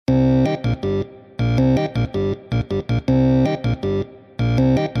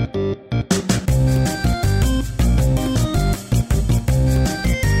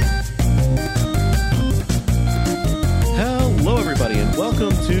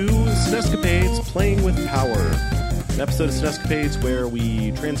Snescapades Playing with Power, an episode of Snescapades where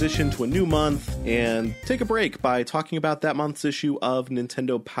we transition to a new month and take a break by talking about that month's issue of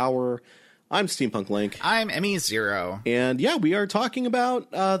Nintendo Power. I'm Steampunk Link. I'm Emmy Zero. And yeah, we are talking about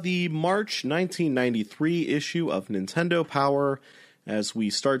the March 1993 issue of Nintendo Power as we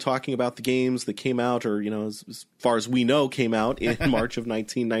start talking about the games that came out, or, as far as we know, came out in March of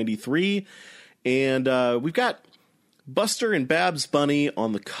 1993. And we've got Buster and Babs Bunny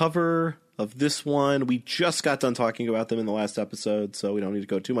on the cover of this one. We just got done talking about them in the last episode, so we don't need to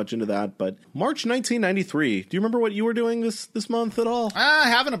go too much into that. But March 1993. Do you remember what you were doing this month at all?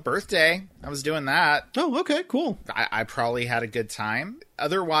 Having a birthday. I was doing that. Oh, okay, cool. I probably had a good time.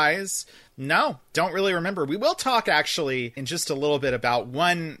 Otherwise, no, don't really remember. We will talk, actually, in just a little bit about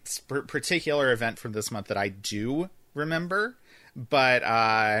one particular event from this month that I do remember. But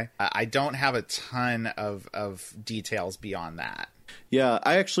I don't have a ton of details beyond that. Yeah,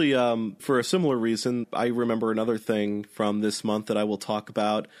 I actually, for a similar reason, I remember another thing from this month that I will talk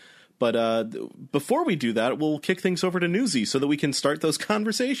about. But before we do that, we'll kick things over to Newsy so that we can start those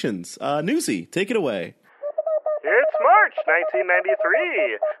conversations. Newsy, take it away. It's March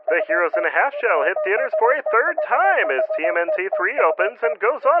 1993. The Heroes in a Half Shell hit theaters for a third time as TMNT 3 opens and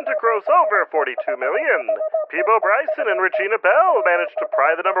goes on to gross over $42 million. Peebo Bryson and Regina Belle managed to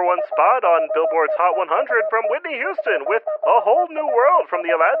pry the number one spot on Billboard's Hot 100 from Whitney Houston with A Whole New World from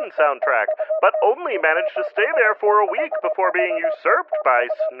the Aladdin soundtrack, but only managed to stay there for a week before being usurped by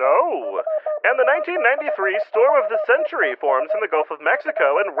snow. And the 1993 storm of the century forms in the Gulf of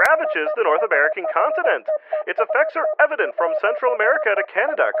Mexico and ravages the North American continent. Its effects are evident from Central America to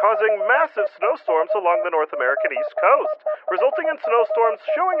Canada, causing massive snowstorms along the North American East Coast, resulting in snowstorms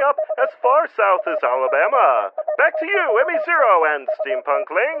showing up as far south as Alabama. Back to you, Emmy Zero and Steampunk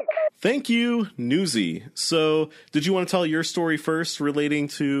Link. Thank you, Newsy. So, did you want to tell your story first relating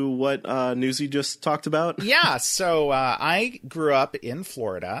to what Newsy just talked about? Yeah, so I grew up in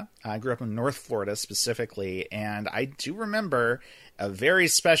Florida. I grew up in North Florida specifically, and I do remember a very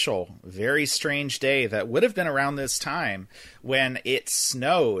special, very strange day that would have been around this time when it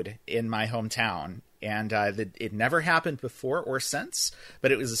snowed in my hometown. And it never happened before or since,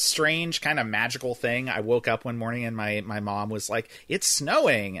 but it was a strange kind of magical thing. I woke up one morning and my mom was like, "It's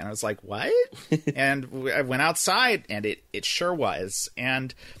snowing." And I was like, "What?" And I went outside and it sure was.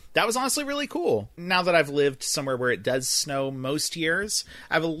 And that was honestly really cool. Now that I've lived somewhere where it does snow most years,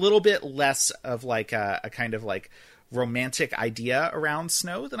 I have a little bit less of like a kind of like romantic idea around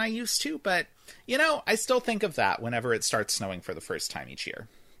snow than I used to. But, I still think of that whenever it starts snowing for the first time each year.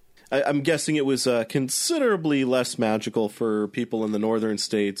 I'm guessing it was considerably less magical for people in the northern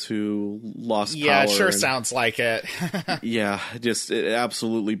states who lost power. Yeah, it sure sounds like it. Yeah, just an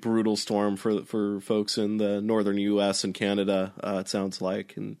absolutely brutal storm for folks in the northern U.S. and Canada, it sounds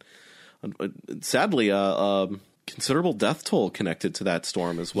like. And sadly, considerable death toll connected to that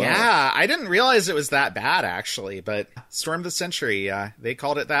storm as well. Yeah, I didn't realize it was that bad, actually, but Storm of the Century, they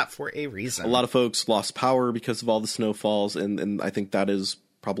called it that for a reason. A lot of folks lost power because of all the snowfalls, and I think that is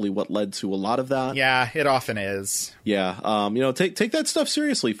probably what led to a lot of that. Yeah, it often is. Yeah, take that stuff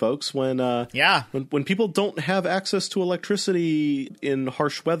seriously, folks. When people don't have access to electricity in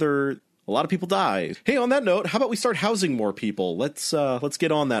harsh weather, a lot of people die. Hey, on that note, how about we start housing more people? Let's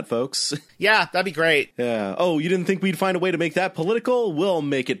get on that, folks. Yeah, that'd be great. Yeah. Oh, you didn't think we'd find a way to make that political? We'll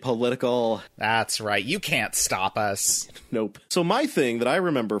make it political. That's right. You can't stop us. Nope. So my thing that I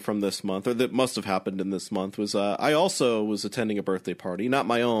remember from this month, or that must have happened in this month, was I also was attending a birthday party. Not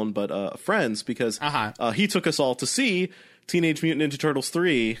my own, but a friend's, because he took us all to see Teenage Mutant Ninja Turtles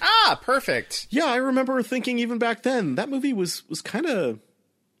 3. Ah, perfect. Yeah, I remember thinking even back then, that movie was kind of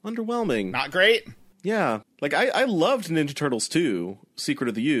underwhelming. Not great? Yeah. Like, I loved Ninja Turtles 2, Secret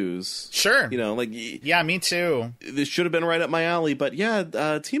of the Ooze. Sure. Yeah, me too. This should have been right up my alley, but yeah,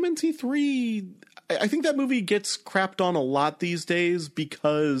 TMNT 3, I think that movie gets crapped on a lot these days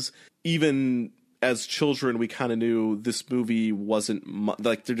because even as children, we kind of knew this movie wasn't,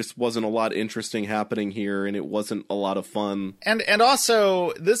 there just wasn't a lot interesting happening here, and it wasn't a lot of fun. And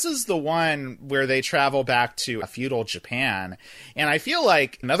also, this is the one where they travel back to feudal Japan, and I feel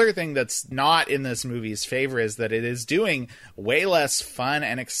like another thing that's not in this movie's favor is that it is doing way less fun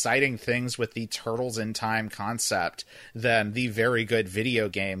and exciting things with the Turtles in Time concept than the very good video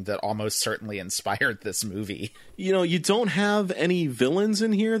game that almost certainly inspired this movie. You don't have any villains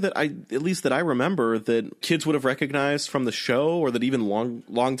in here that I remember. remember that kids would have recognized from the show, or that even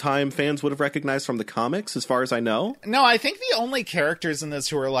long-time fans would have recognized from the comics, as far as I know. No, I think the only characters in this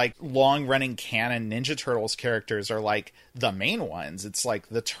who are like long-running canon Ninja Turtles characters are like the main ones. It's like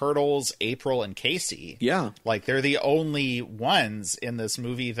the Turtles, April, and Casey. Yeah. Like they're the only ones in this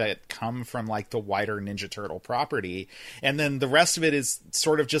movie that come from like the wider Ninja Turtle property. And then the rest of it is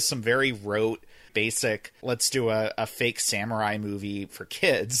sort of just some very rote, basic, let's do a fake samurai movie for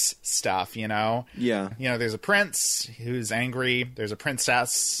kids stuff, you know? Yeah. You know, there's a prince who's angry. There's a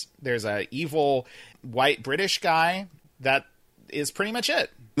princess. There's a evil white British guy. That is pretty much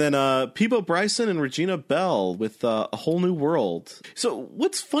it. Then Peebo Bryson and Regina Bell with A Whole New World. So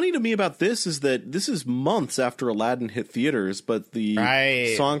what's funny to me about this is that this is months after Aladdin hit theaters, but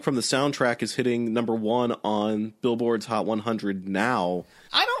the song from the soundtrack is hitting #1 on Billboard's Hot 100 now.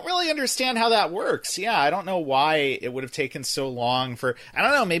 I don't really understand how that works. Yeah, I don't know why it would have taken so long for... I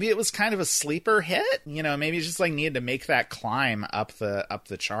don't know, maybe it was kind of a sleeper hit? You know, maybe it just like needed to make that climb up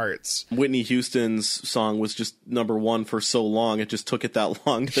the charts. Whitney Houston's song was just #1 for so long, it just took it that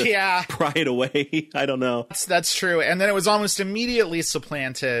long to pry it away. I don't know. That's true. And then it was almost immediately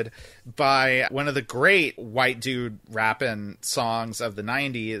supplanted by one of the great white dude rapping songs of the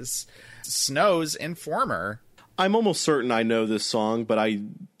 90s, Snow's Informer. I'm almost certain I know this song, but I,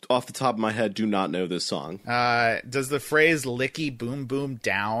 off the top of my head, do not know this song. Does the phrase licky boom boom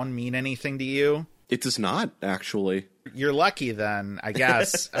down mean anything to you? It does not, actually. You're lucky then, I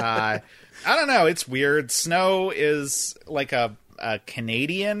guess. I don't know. It's weird. Snow is like a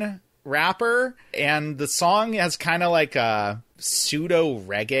Canadian rapper, and the song has kind of like a pseudo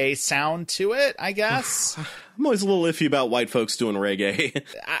reggae sound to it, I guess. I'm always a little iffy about white folks doing reggae.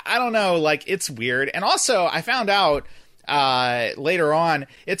 I don't know, like, it's weird. And also, I found out later on,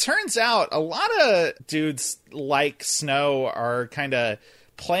 it turns out a lot of dudes like Snow are kind of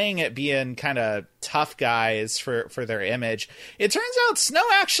playing at being kind of tough guys for their image. It turns out Snow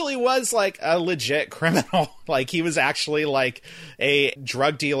actually was like a legit criminal. Like he was actually like a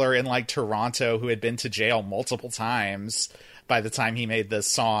drug dealer in like Toronto who had been to jail multiple times by the time he made this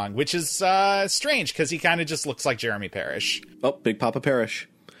song, which is strange because he kind of just looks like Jeremy Parrish. Oh, Big Papa Parrish.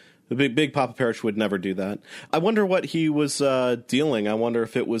 The Big Papa Parrish would never do that. I wonder what he was dealing. I wonder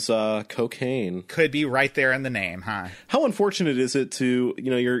if it was cocaine. Could be right there in the name, huh? How unfortunate is it to,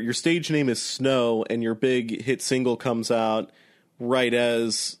 you know, your stage name is Snow and your big hit single comes out right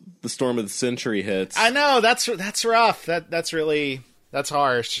as the Storm of the Century hits. I know, that's rough. That's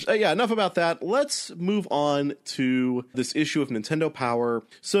harsh. Yeah, enough about that. Let's move on to this issue of Nintendo Power.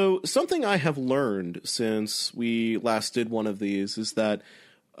 So something I have learned since we last did one of these is that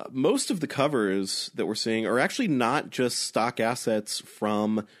most of the covers that we're seeing are actually not just stock assets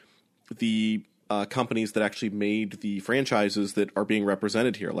from the companies that actually made the franchises that are being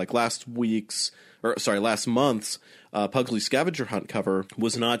represented here. Like last month's Pugsley Scavenger Hunt cover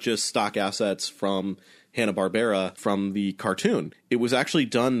was not just stock assets from Hanna-Barbera from the cartoon. It was actually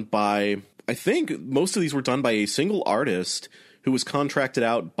done by, I think most of these were done by a single artist who was contracted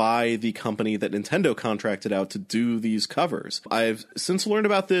out by the company that Nintendo contracted out to do these covers. I've since learned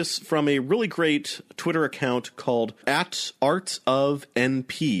about this from a really great Twitter account called @ArtOfNP.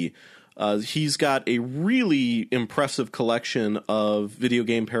 He's got a really impressive collection of video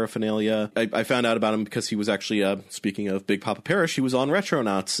game paraphernalia. I found out about him because he was actually, speaking of Big Papa Parrish, he was on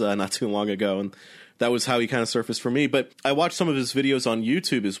Retronauts not too long ago, and that was how he kind of surfaced for me. But I watched some of his videos on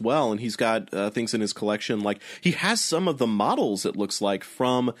YouTube as well, and he's got things in his collection. Like, he has some of the models, it looks like,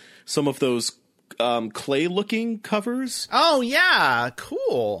 from some of those clay-looking covers. Oh, yeah.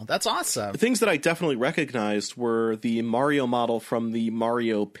 Cool. That's awesome. Things that I definitely recognized were the Mario model from the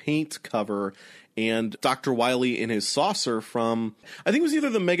Mario Paint cover and Dr. Wily in his saucer from, I think it was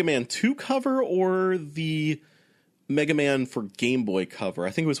either the Mega Man 2 cover or the Mega Man for Game Boy cover. I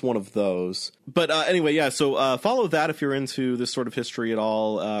think it was one of those. But anyway, yeah, so follow that if you're into this sort of history at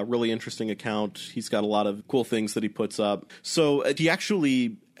all. Really interesting account. He's got a lot of cool things that he puts up. So he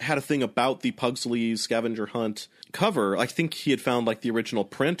actually had a thing about the Pugsley Scavenger Hunt cover. I think he had found like the original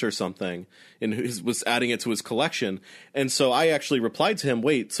print or something and was adding it to his collection. And so I actually replied to him,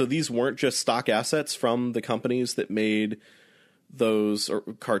 wait, so these weren't just stock assets from the companies that made those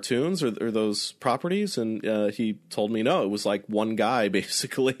cartoons or those properties? And he told me no, it was like one guy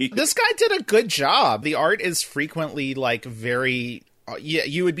basically. This guy did a good job. The art is frequently like very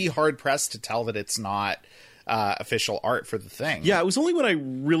you would be hard pressed to tell that it's not official art for the thing. Yeah, it was only when I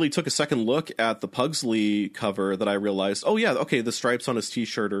really took a second look at the Pugsley cover that I realized, oh yeah, okay, the stripes on his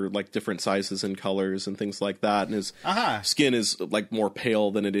t-shirt are like different sizes and colors and things like that, and his skin is like more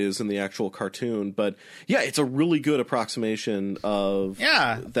pale than it is in the actual cartoon. But yeah, it's a really good approximation of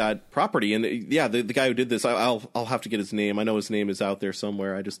that property. And yeah, the guy who did this, I'll have to get his name. I know his name is out there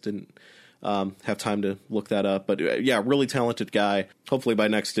somewhere. I just didn't have time to look that up. But yeah, really talented guy. Hopefully by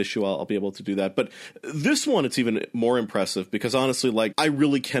next issue I'll be able to do that. But this one, it's even more impressive because honestly, like, I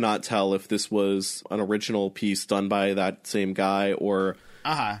really cannot tell if this was an original piece done by that same guy or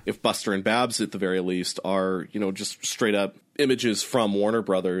if Buster and Babs at the very least are, you know, just straight up images from Warner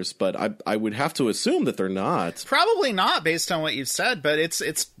Brothers. But I would have to assume that they're not. Probably not based on what you've said, but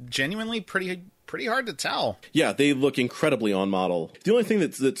it's genuinely pretty hard to tell. Yeah, they look incredibly on model. The only thing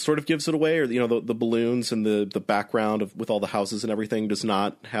that sort of gives it away are, you know, the balloons and the background with all the houses and everything does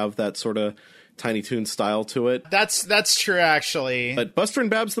not have that sort of Tiny Toon style to it. That's true, actually. But Buster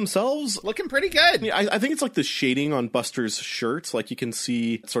and Babs themselves, looking pretty good. Yeah, I think it's like the shading on Buster's shirts. Like you can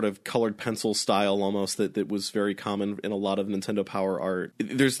see sort of colored pencil style almost that was very common in a lot of Nintendo Power art.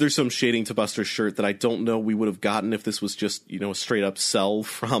 There's some shading to Buster's shirt that I don't know we would have gotten if this was just, you know, a straight up cell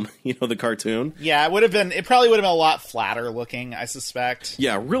from, you know, the cartoon. Yeah, it probably would have been a lot flatter looking, I suspect.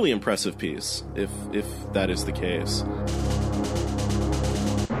 Yeah, really impressive piece if that is the case.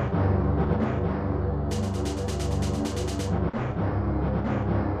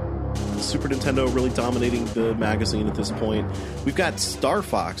 Super Nintendo really dominating the magazine at this point. We've got Star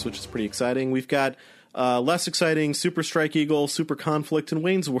Fox, which is pretty exciting. We've got less exciting Super Strike Eagle, Super Conflict, and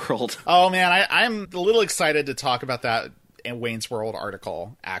Wayne's World. Oh man, I'm a little excited to talk about that Wayne's World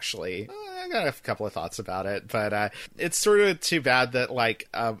article, actually. I got a couple of thoughts about it, but it's sort of too bad that like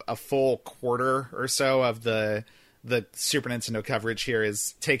a full quarter or so of the Super Nintendo coverage here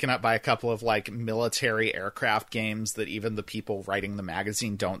is taken up by a couple of like military aircraft games that even the people writing the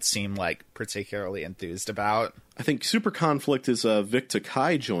magazine don't seem like particularly enthused about. I think Super Conflict is a Vic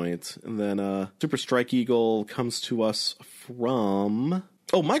Takai joint, and then Super Strike Eagle comes to us from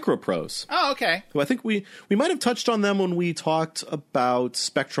Microprose. Oh, okay. Who I think we might have touched on them when we talked about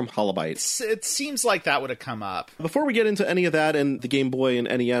Spectrum Holobyte. It seems like that would have come up. Before we get into any of that and the Game Boy and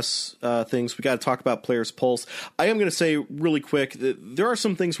NES things, we got to talk about Player's Pulse. I am going to say really quick that there are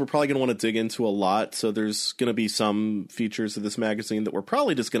some things we're probably going to want to dig into a lot, so there's going to be some features of this magazine that we're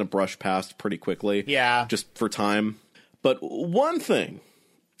probably just going to brush past pretty quickly. Yeah. Just for time. But one thing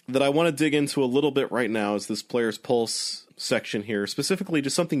that I want to dig into a little bit right now is this Player's Pulse section here, specifically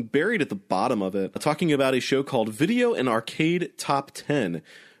just something buried at the bottom of it, talking about a show called Video and Arcade Top 10,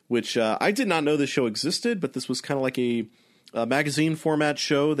 which I did not know this show existed, but this was kind of like a magazine format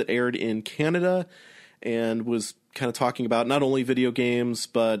show that aired in Canada and was kind of talking about not only video games,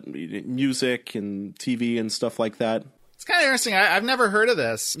 but music and TV and stuff like that. It's kind of interesting. I've never heard of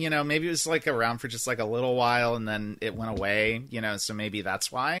this. You know, maybe it was like around for just like a little while and then it went away, you know, so maybe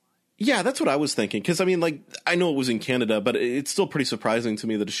that's why. Yeah, that's what I was thinking. Because, I mean, like, I know it was in Canada, but it's still pretty surprising to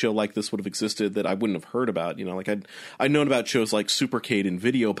me that a show like this would have existed that I wouldn't have heard about. You know, like, I'd known about shows like Supercade and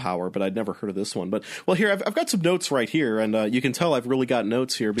Video Power, but I'd never heard of this one. But, well, here, I've got some notes right here, and you can tell I've really got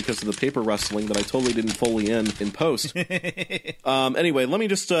notes here because of the paper rustling that I totally didn't Foley in post. Anyway, let me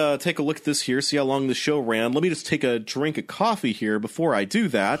just take a look at this here, see how long the show ran. Let me just take a drink of coffee here before I do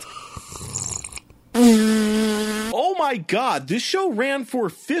that. Oh my god, this show ran for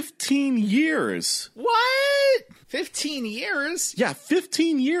 15 years. What? 15 years? Yeah,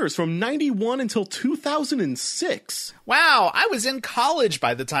 15 years, from 91 until 2006. Wow, I was in college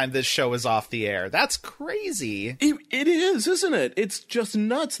by the time this show was off the air. That's crazy. It is, isn't it? It's just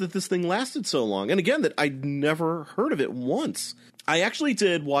nuts that this thing lasted so long. And again, that I'd never heard of it once. I actually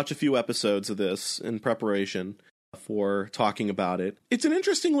did watch a few episodes of this in preparation for talking about it. It's an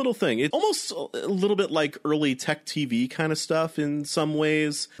interesting little thing. It's almost a little bit like early tech TV kind of stuff in some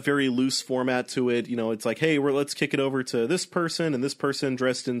ways. Very loose format to it. You know, it's like, hey, let's kick it over to this person, and this person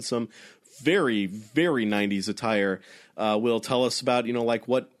dressed in some very, very 90s attire will tell us about, you know, like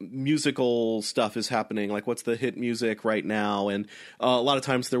what musical stuff is happening, like what's the hit music right now. And a lot of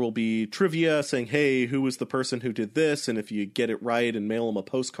times there will be trivia saying, hey, who was the person who did this? And if you get it right and mail them a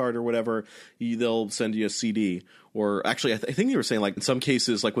postcard or whatever, they'll send you a CD Or actually, I think they were saying, like, in some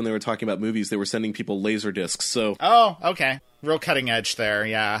cases, like when they were talking about movies, they were sending people laser discs. So, oh, okay. Real cutting edge there,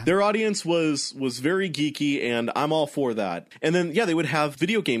 yeah. Their audience was very geeky, and I'm all for that. And then, yeah, they would have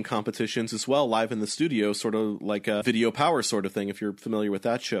video game competitions as well, live in the studio, sort of like a Video Power sort of thing, if you're familiar with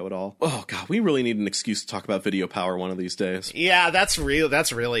that show at all. Oh, God, we really need an excuse to talk about Video Power one of these days. Yeah, that's real.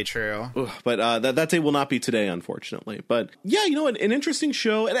 That's really true. But that day will not be today, unfortunately. But, yeah, you know, an interesting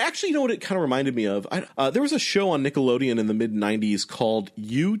show. And actually, you know what it kind of reminded me of? There was a show on Nickelodeon in the mid-90s called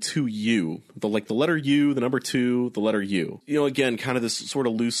U2U. The letter U, the number 2, the letter U. You know, again, kind of this sort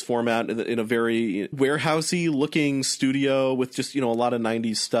of loose format in a very warehousey looking studio with just, you know, a lot of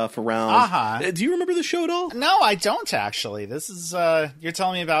 90s stuff around. Uh-huh. Do you remember the show at all? No, I don't actually. This is, you're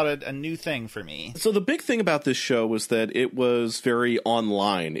telling me about a new thing for me. So the big thing about this show was that it was very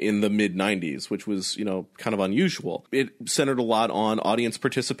online in the mid 90s, which was, you know, kind of unusual. It centered a lot on audience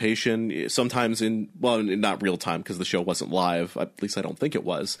participation, sometimes in not real time because the show wasn't live. At least I don't think it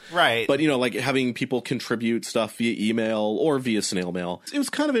was. Right. But, you know, like having people contribute stuff via email or via snail mail. It was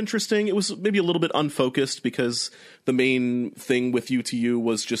kind of interesting. It was maybe a little bit unfocused because the main thing with U2U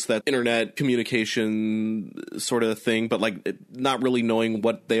was just that internet communication sort of thing, but like not really knowing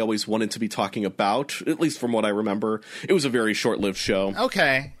what they always wanted to be talking about, at least from what I remember. It was a very short-lived show.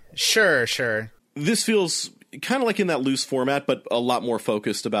 Okay. Sure. This feels kind of like in that loose format, but a lot more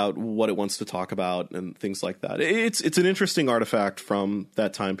focused about what it wants to talk about and things like that. It's an interesting artifact from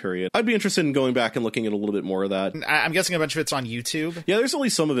that time period. I'd be interested in going back and looking at a little bit more of that. I'm guessing a bunch of it's on YouTube. Yeah, there's only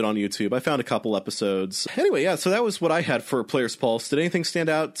some of it on YouTube. I found a couple episodes. Anyway, yeah, so that was what I had for Player's Pulse. Did anything stand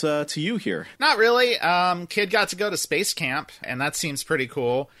out to you here? Not really. Kid got to go to space camp, and that seems pretty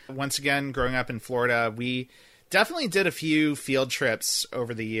cool. Once again, growing up in Florida, we definitely did a few field trips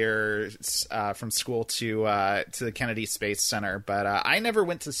over the years from school to the Kennedy Space Center, but I never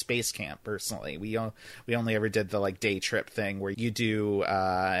went to space camp personally. We only ever did the like day trip thing where you do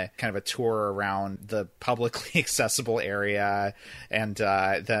kind of a tour around the publicly accessible area and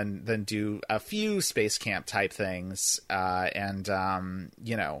then do a few space camp type things and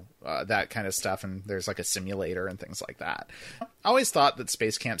that kind of stuff. And there's like a simulator and things like that. I always thought that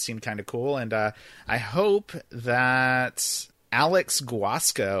space camp seemed kind of cool, and I hope that Alex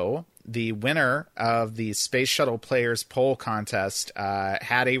Guasco, the winner of the Space Shuttle Players Poll Contest,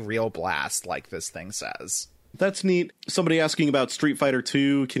 had a real blast, like this thing says. That's neat. Somebody asking about Street Fighter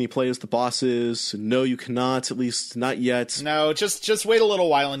 2. Can you play as the bosses? No, you cannot, at least not yet. No, just wait a little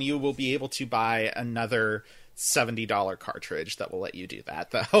while and you will be able to buy another $70 cartridge that will let you do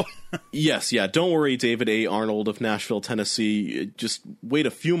that, though. Yes, yeah. Don't worry, David A. Arnold of Nashville, Tennessee. Just wait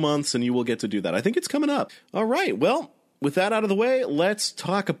a few months and you will get to do that. I think it's coming up. All right, well, with that out of the way, let's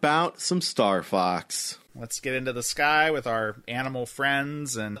talk about some Star Fox. Let's get into the sky with our animal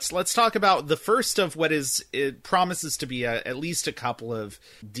friends, and let's talk about the first of what it promises to be at least a couple of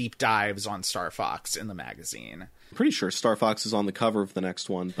deep dives on Star Fox in the magazine. Pretty sure Star Fox is on the cover of the next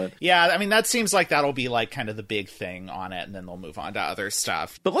one, but yeah, I mean, that seems like that'll be like kind of the big thing on it, and then they'll move on to other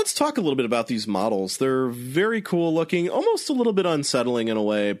stuff. But let's talk a little bit about these models. They're very cool looking, almost a little bit unsettling in a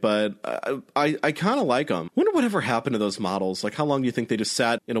way, but I kind of like them. Wonder whatever happened to those models. Like, how long do you think they just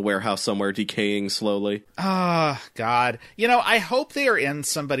sat in a warehouse somewhere decaying slowly? God. You know, I hope they are in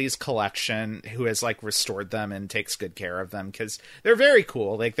somebody's collection who has like restored them and takes good care of them, because they're very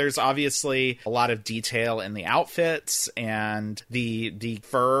cool. Like, there's obviously a lot of detail in the outfits and the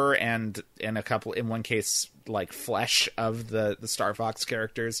fur and a couple, in one case, like flesh of the Star Fox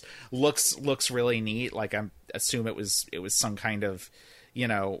characters looks really neat. Like, I assume it was some kind of,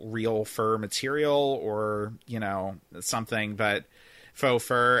 real fur material or, something, but faux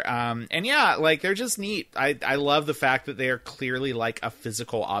fur. And yeah, like, they're just neat. I love the fact that they are clearly like a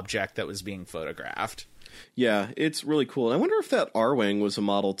physical object that was being photographed. Yeah, it's really cool. And I wonder if that Arwing was a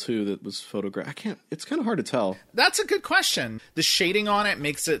model, too, that was photographed. It's kind of hard to tell. That's a good question. The shading on it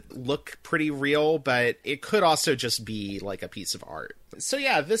makes it look pretty real, but it could also just be like a piece of art. So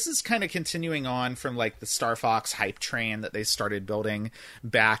yeah, this is kind of continuing on from like the Star Fox hype train that they started building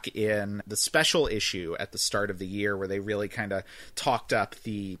back in the special issue at the start of the year, where they really kind of talked up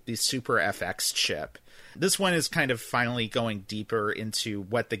the Super FX chip. This one is kind of finally going deeper into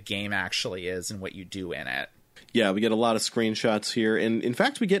what the game actually is and what you do in it. Yeah, we get a lot of screenshots here. And in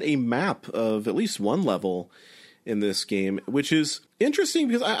fact, we get a map of at least one level in this game, which is interesting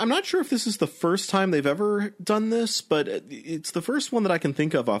because I'm not sure if this is the first time they've ever done this, but it's the first one that I can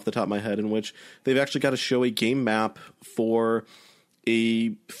think of off the top of my head in which they've actually got to show a game map for a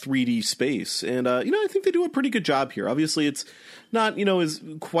 3D space. And, I think they do a pretty good job here. Obviously, it's not, as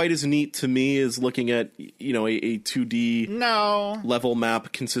quite as neat to me as looking at, a 2D level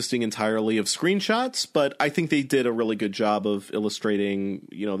map consisting entirely of screenshots. But I think they did a really good job of illustrating,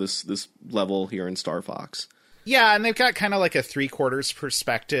 this level here in Star Fox. Yeah, and they've got kind of like a 3/4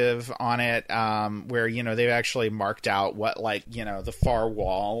 perspective on it, where, they've actually marked out what, the far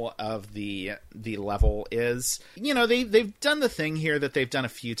wall of the level is. They've done the thing here that they've done a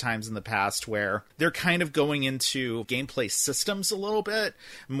few times in the past where they're kind of going into gameplay systems a little bit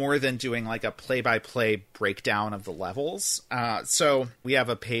more than doing like a play-by-play breakdown of the levels. So we have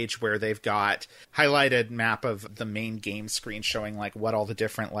a page where they've got highlighted map of the main game screen showing like what all the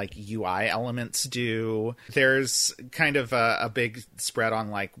different like UI elements do. There's kind of a big spread on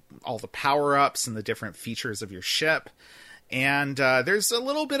like all the power-ups and the different features of your ship. And there's a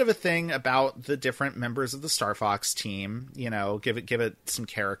little bit of a thing about the different members of the Star Fox team, give it some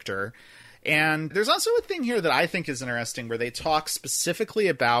character. And there's also a thing here that I think is interesting where they talk specifically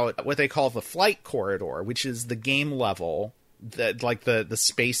about what they call the flight corridor, which is the game level, the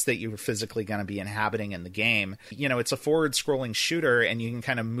space that you're physically going to be inhabiting in the game. It's a forward scrolling shooter and you can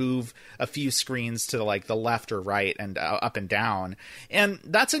kind of move a few screens to like the left or right and up and down. And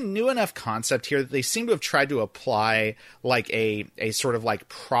that's a new enough concept here that they seem to have tried to apply like a sort of like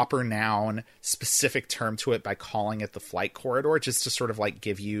proper noun specific term to it by calling it the flight corridor, just to sort of like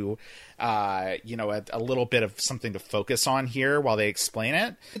give you a little bit of something to focus on here while they explain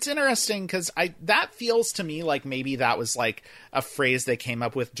it. It's interesting because that feels to me like maybe that was like a phrase they came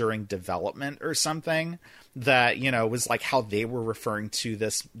up with during development or something that, was like how they were referring to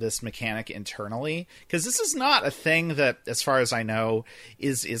this mechanic internally. Because this is not a thing that, as far as I know,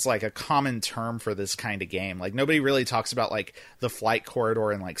 is like a common term for this kind of game. Like nobody really talks about like the flight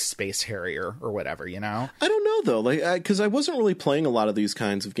corridor and like Space Harrier or whatever, I don't know though, like, because I wasn't really playing a lot of these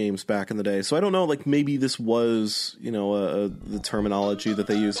kinds of games back in the day. So I don't know, like maybe this was, the terminology that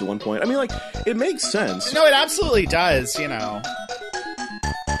they used at one point. I mean, like, it makes sense. No, it absolutely does,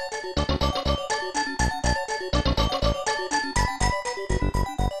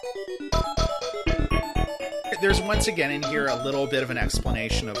 There's once again in here a little bit of an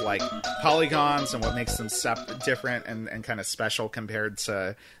explanation of like polygons and what makes them different and kind of special compared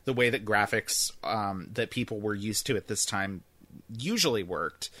to the way that graphics that people were used to at this time usually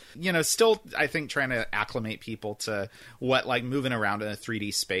worked. Still, I think trying to acclimate people to what like moving around in a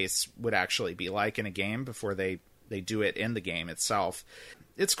 3D space would actually be like in a game before they do it in the game itself.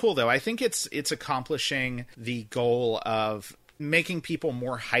 It's cool though. I think it's accomplishing the goal of making people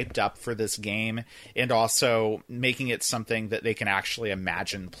more hyped up for this game and also making it something that they can actually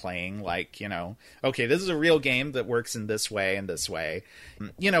imagine playing. Like, okay, this is a real game that works in this way and this way.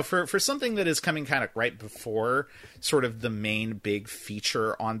 For something that is coming kind of right before sort of the main big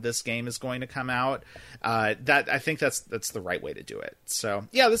feature on this game is going to come out, that I think that's the right way to do it. So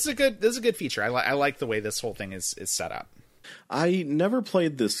yeah, this is a good feature. I like the way this whole thing is set up. I never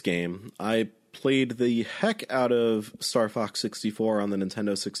played this game. I played the heck out of Star Fox 64 on the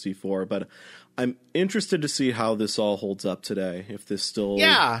Nintendo 64, but I'm interested to see how this all holds up today. If this still,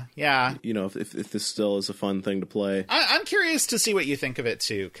 if this still is a fun thing to play. I'm curious to see what you think of it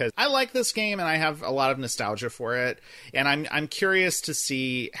too, because I like this game and I have a lot of nostalgia for it, and I'm curious to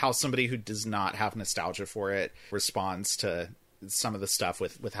see how somebody who does not have nostalgia for it responds to some of the stuff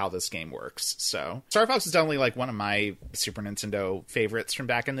with how this game works. So Star Fox is definitely like one of my Super Nintendo favorites from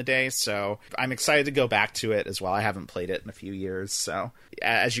back in the day, so I'm excited to go back to it as well. I haven't played it in a few years, so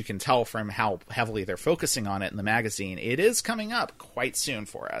as you can tell from how heavily they're focusing on it in the magazine, it is coming up quite soon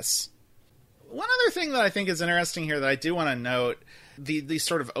for us. One other thing that I think is interesting here that I do want to note, the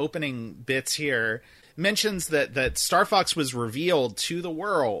sort of opening bits here mentions that Star Fox was revealed to the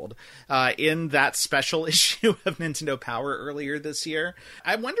world in that special issue of Nintendo Power earlier this year.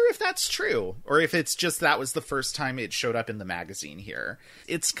 I wonder if that's true, or if it's just that was the first time it showed up in the magazine here.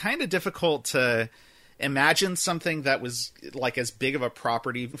 It's kind of difficult to imagine something that was like as big of a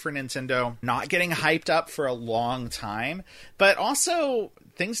property for Nintendo not getting hyped up for a long time, but also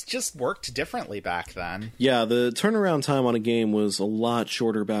things just worked differently back then. Yeah, the turnaround time on a game was a lot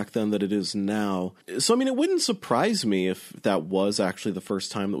shorter back then than it is now. So, I mean, it wouldn't surprise me if that was actually the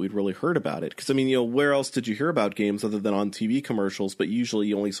first time that we'd really heard about it. Because, I mean, where else did you hear about games other than on TV commercials? But usually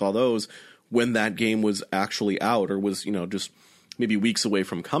you only saw those when that game was actually out or was, just maybe weeks away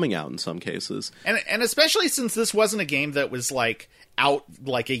from coming out in some cases. And especially since this wasn't a game that was like out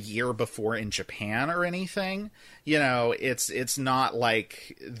like a year before in Japan or anything, it's not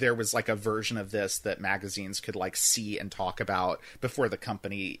like there was like a version of this that magazines could like see and talk about before the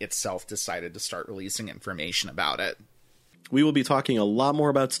company itself decided to start releasing information about it. We will be talking a lot more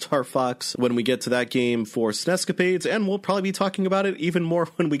about Star Fox when we get to that game for SNEScapades, and we'll probably be talking about it even more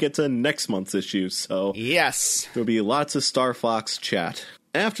when we get to next month's issue. So yes, there'll be lots of Star Fox chat.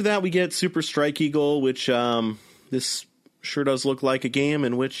 After that, we get Super Strike Eagle, which this sure does look like a game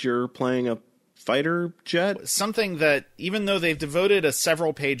in which you're playing a fighter jet. Something that, even though they've devoted a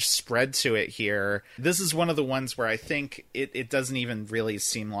several-page spread to it here, this is one of the ones where I think it doesn't even really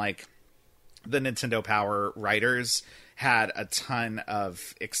seem like the Nintendo Power writers had a ton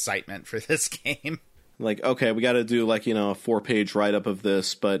of excitement for this game. Like, okay, we got to do, like, you know, a 4-page write-up of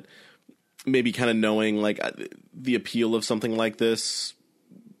this, but maybe kind of knowing, like, the appeal of something like this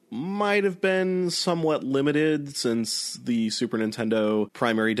might have been somewhat limited, since the Super Nintendo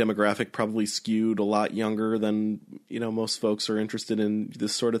primary demographic probably skewed a lot younger than, you know, most folks are interested in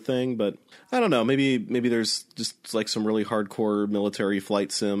this sort of thing. But I don't know, maybe there's just like some really hardcore military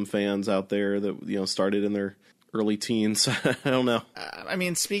flight sim fans out there that, you know, started in their early teens. I don't know. I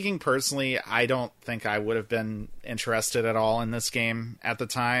mean, speaking personally, I don't think I would have been interested at all in this game at the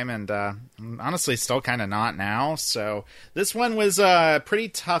time, and I'm honestly still kind of not now. So this one was pretty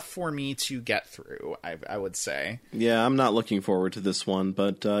tough for me to get through, I would say. Yeah, I'm not looking forward to this one,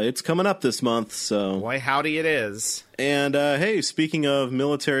 but it's coming up this month, so... Boy, howdy it is. And hey, speaking of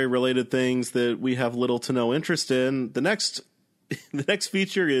military-related things that we have little to no interest in, the next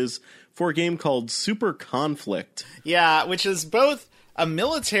feature is for a game called Super Conflict. Yeah, which is both a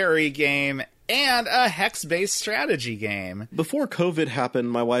military game and a hex-based strategy game. Before COVID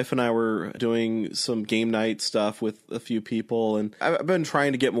happened, my wife and I were doing some game night stuff with a few people, and I've been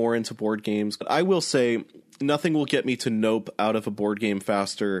trying to get more into board games. But I will say, nothing will get me to nope out of a board game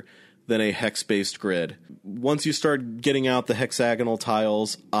faster than a hex-based grid. Once you start getting out the hexagonal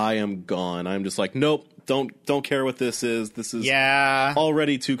tiles, I am gone. I'm just like, nope. Don't care what this is. This is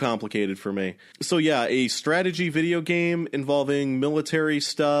already too complicated for me. So yeah, a strategy video game involving military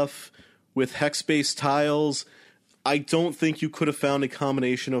stuff with hex-based tiles. I don't think you could have found a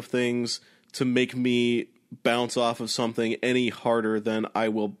combination of things to make me bounce off of something any harder than I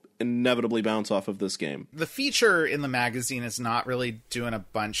will inevitably bounce off of this game. The feature in the magazine is not really doing a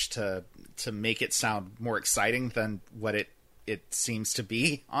bunch to make it sound more exciting than what it seems to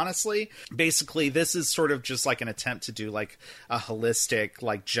be, honestly. Basically, this is sort of just like an attempt to do like a holistic,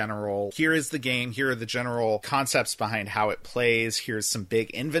 like general, here is the game, here are the general concepts behind how it plays, here's some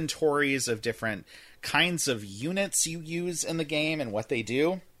big inventories of different kinds of units you use in the game and what they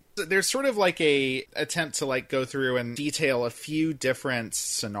do. There's sort of like a attempt to like go through and detail a few different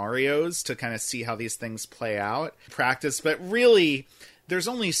scenarios to kind of see how these things play out in practice, but really there's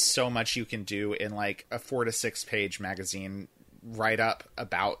only so much you can do in like a 4 to 6 page magazine write up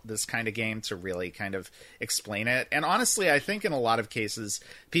about this kind of game to really kind of explain it. And honestly, I think in a lot of cases,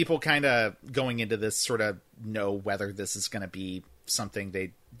 people kind of going into this sort of know whether this is going to be something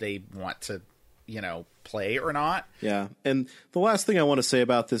they want to, you know, play or not. Yeah. And the last thing I want to say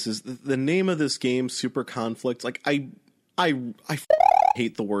about this is the name of this game, Super Conflict. Like, I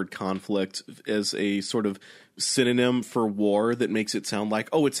hate the word conflict as a sort of synonym for war that makes it sound like,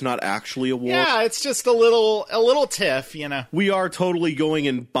 oh, it's not actually a war. Yeah, it's just a little tiff, you know. We are totally going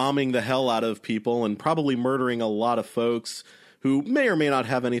and bombing the hell out of people and probably murdering a lot of folks who may or may not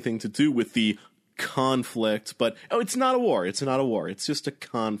have anything to do with the conflict, but it's not a war. It's not a war. It's just a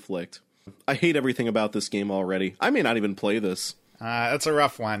conflict. I hate everything about this game already. I may not even play this. That's a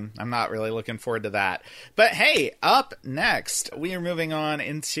rough one. I'm not really looking forward to that. But hey, up next, we are moving on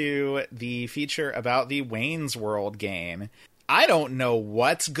into the feature about the Wayne's World game. I don't know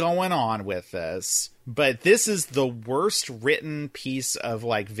what's going on with this, but this is the worst written piece of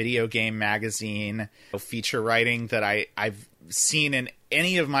like video game magazine feature writing that I've seen in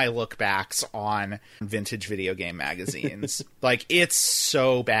any of my look backs on vintage video game magazines. Like, it's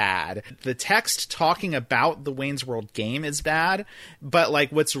so bad. The text talking about the Wayne's World game is bad, but like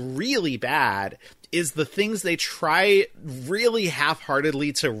what's really bad is the things they try really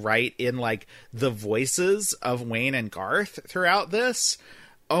half-heartedly to write in like the voices of Wayne and Garth throughout this.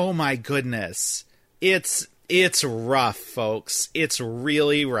 Oh my goodness. It's rough, folks. It's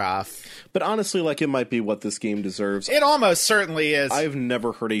really rough. But honestly, like, it might be what this game deserves. It almost certainly is. I've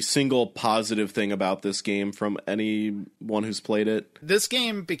never heard a single positive thing about this game from anyone who's played it. This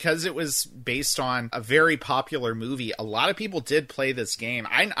game, because it was based on a very popular movie, a lot of people did play this game.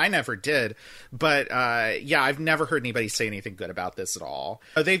 I never did. But, yeah, I've never heard anybody say anything good about this at all.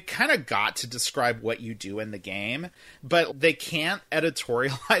 They've kind of got to describe what you do in the game, but they can't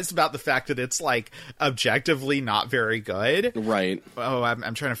editorialize about the fact that it's, like, objectively objectively not very good. Right. Oh,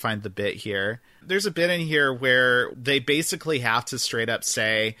 I'm trying to find the bit here. There's a bit in here where they basically have to straight up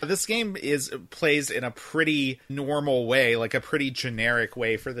say, this game plays in a pretty normal way, like a pretty generic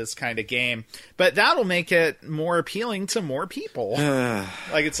way for this kind of game, but that'll make it more appealing to more people.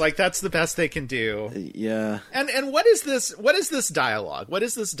 It's like, that's the best they can do. Yeah. And what is this dialogue? What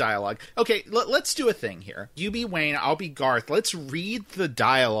is this dialogue? Okay, let's do a thing here. You be Wayne, I'll be Garth. Let's read the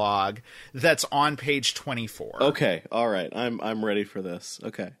dialogue that's on page 24. Okay, all right. I'm ready for this.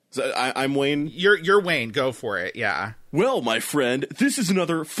 Okay. So I'm Wayne. You're Wayne. Go for it. Yeah. Well, my friend, this is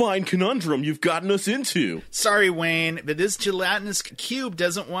another fine conundrum you've gotten us into. Sorry, Wayne, but this gelatinous cube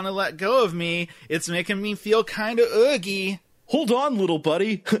doesn't want to let go of me. It's making me feel kind of oogie. Hold on, little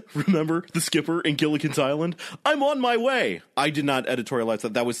buddy. Remember the skipper in Gilligan's Island? I'm on my way. I did not editorialize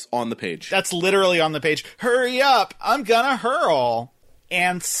that. That was on the page. That's literally on the page. Hurry up. I'm gonna hurl.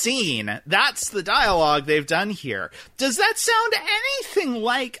 And scene. That's the dialogue they've done here. Does that sound anything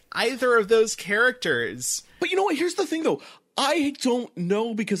like either of those characters? But you know what? Here's the thing, though. I don't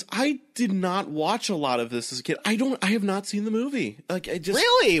know, because I did not watch a lot of this as a kid. I have not seen the movie.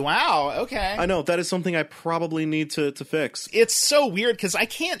 Really? Wow. Okay. I know that is something I probably need to fix. It's so weird because I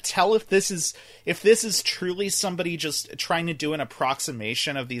can't tell if this is truly somebody just trying to do an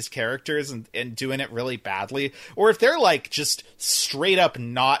approximation of these characters and doing it really badly, or if they're like just straight up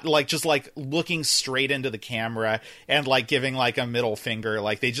not like just like looking straight into the camera and like giving like a middle finger,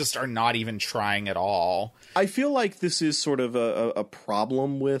 like they just are not even trying at all. I feel like this is sort of a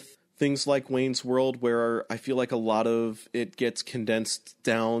problem with things like Wayne's World, where I feel like a lot of it gets condensed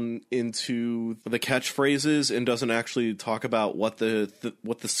down into the catchphrases and doesn't actually talk about what the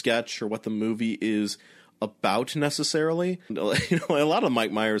sketch or what the movie is about necessarily. You know, a lot of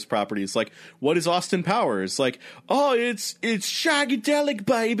Mike Myers properties, like, what is Austin Powers? Like, oh, it's Shagadelic,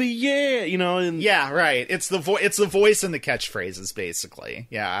 baby, yeah, you know. And yeah, right. It's the voice and the catchphrases, basically.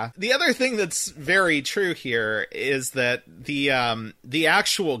 Yeah. The other thing that's very true here is that the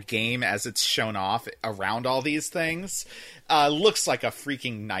actual game, as it's shown off around all these things, looks like a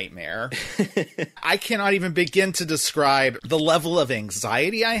freaking nightmare. I cannot even begin to describe the level of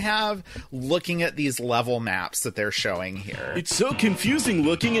anxiety I have looking at these level maps that they're showing here. It's so confusing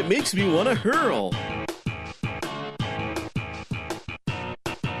looking, it makes me want to hurl.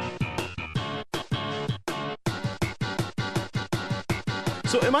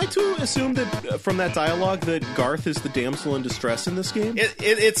 So am I to assume that from that dialogue that Garth is the damsel in distress in this game?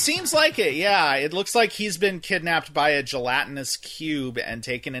 It seems like it, yeah. It looks like he's been kidnapped by a gelatinous cube and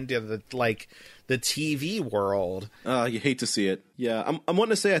taken into the TV world. You hate to see it. Yeah, I'm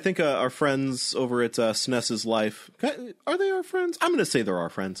wanting to say I think our friends over at SNES's Life, are they our friends? I'm going to say they're our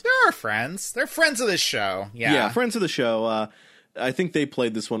friends. They're our friends. They're friends of the show. Yeah, friends of the show. I think they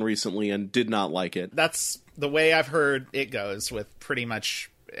played this one recently and did not like it. That's the way I've heard it goes with pretty much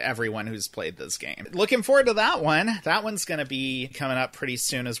everyone who's played this game. Looking forward to that one. That one's going to be coming up pretty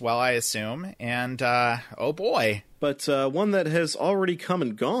soon as well, I assume. And, oh boy. But one that has already come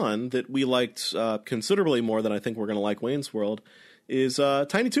and gone that we liked considerably more than I think we're going to like Wayne's World is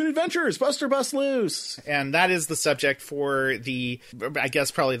Tiny Toon Adventures, Buster Bust Loose. And that is the subject for I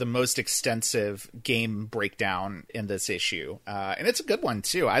guess, probably the most extensive game breakdown in this issue. And it's a good one,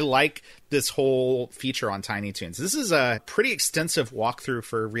 too. I like this whole feature on Tiny Toons. This is a pretty extensive walkthrough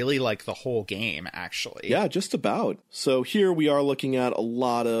for really, like, the whole game, actually. Yeah, just about. So here we are looking at a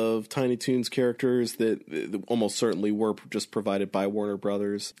lot of Tiny Toons characters that almost certainly were just provided by Warner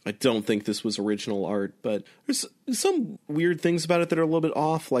Brothers. I don't think this was original art, but there's some weird things about it that are a little bit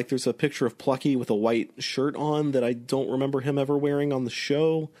off. Like there's a picture of Plucky with a white shirt on that I don't remember him ever wearing on the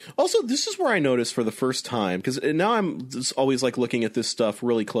show. Also, this is where I noticed for the first time, because now I'm just always like looking at this stuff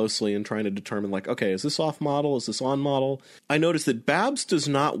really closely and trying to determine like, okay, is this off model? Is this on model? I noticed that Babs does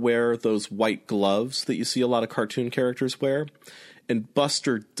not wear those white gloves that you see a lot of cartoon characters wear, and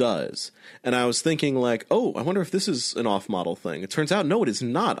Buster does. And I was thinking like, oh, I wonder if this is an off-model thing. It turns out, no, it is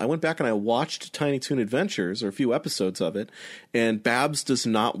not. I went back and I watched Tiny Toon Adventures, or a few episodes of it, and Babs does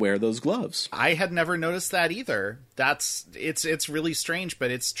not wear those gloves. I had never noticed that either. It's really strange,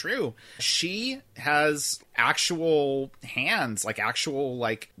 but it's true. She has actual hands, like actual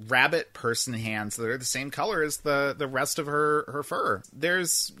like rabbit person hands that are the same color as the rest of her fur.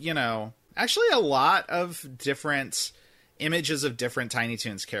 There's, actually a lot of different images of different Tiny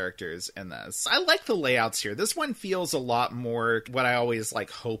Toons characters in this. I like the layouts here. This one feels a lot more what I always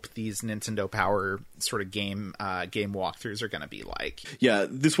like hope these Nintendo Power sort of game walkthroughs are going to be like. Yeah,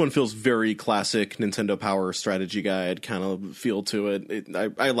 this one feels very classic Nintendo Power strategy guide kind of feel to it.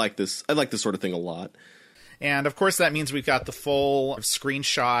 I like this. I like this sort of thing a lot. And of course, that means we've got the full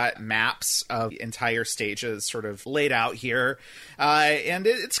screenshot maps of entire stages sort of laid out here. And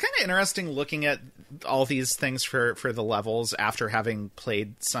it's kind of interesting looking at all these things for the levels after having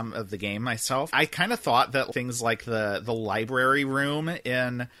played some of the game myself. I kind of thought that things like the library room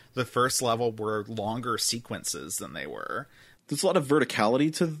in the first level were longer sequences than they were. There's a lot of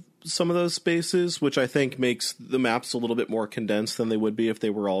verticality to some of those spaces, which I think makes the maps a little bit more condensed than they would be if they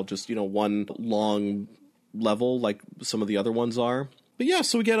were all just, one long level like some of the other ones are. But yeah,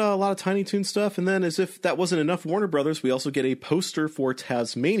 so we get a lot of Tiny Toon stuff, and then as if that wasn't enough, Warner Brothers, we also get a poster for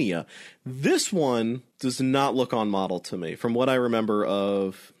Tasmania. This one does not look on model to me, from what I remember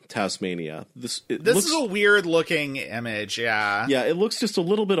of Tasmania. This looks, is a weird looking image, yeah. Yeah, it looks just a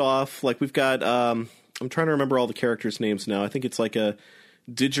little bit off. Like we've got, I'm trying to remember all the characters' names now. I think it's like a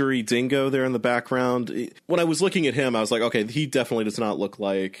Didgeridingo there in the background. When I was looking at him, I was like, okay, he definitely does not look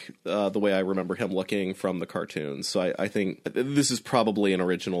like the way I remember him looking from the cartoons. So I think this is probably an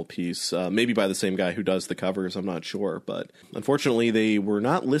original piece, maybe by the same guy who does the covers, I'm not sure. But unfortunately, they were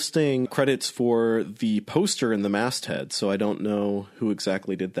not listing credits for the poster and the masthead, so I don't know who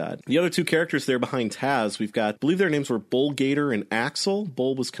exactly did that. The other two characters there behind Taz, we've got, I believe their names were Bull Gator and Axel.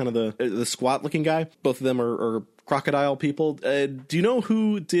 Bull was kind of the squat-looking guy. Both of them are crocodile people. Do you know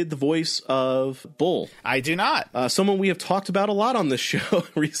who did the voice of Bull? I do not. Someone we have talked about a lot on this show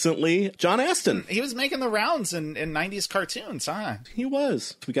recently, John Aston. He was making the rounds in 90s cartoons, huh? He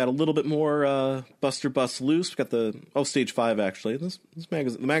was. We got a little bit more Buster Bust Loose. We got stage 5 actually. This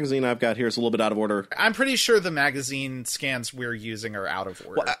magazine, the magazine I've got here is a little bit out of order. I'm pretty sure the magazine scans we're using are out of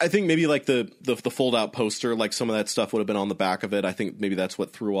order. Well, I think maybe like the fold out poster, like some of that stuff would have been on the back of it. I think maybe that's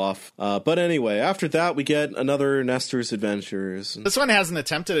what threw off. But anyway, after that we get another Nestor's Adventures. This one hasn't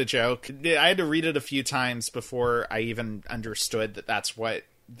attempted a joke. I had to read it a few times before I even understood that that's what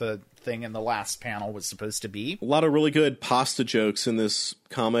the thing in the last panel was supposed to be. A lot of really good pasta jokes in this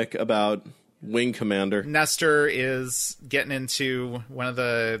comic about Wing Commander. Nestor is getting into one of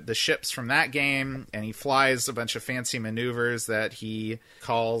the ships from that game, and he flies a bunch of fancy maneuvers that he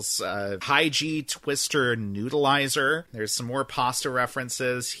calls High G Twister Noodleizer. There's some more pasta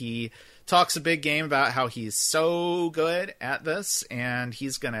references. He talks a big game about how he's so good at this, and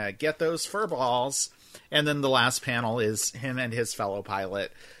he's gonna get those fur balls. And then the last panel is him and his fellow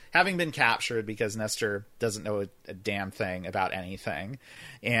pilot having been captured because Nestor doesn't know a damn thing about anything.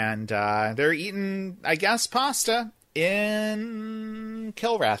 And they're eating, I guess, pasta in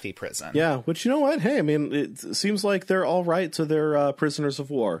Kilrathi prison. Yeah, which, you know what? Hey, I mean, it seems like they're all right to their prisoners of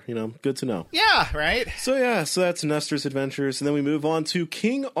war. Good to know. Yeah, right? So that's Nestor's Adventures. And then we move on to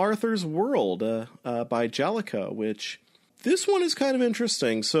King Arthur's World by Jellicoe, which... this one is kind of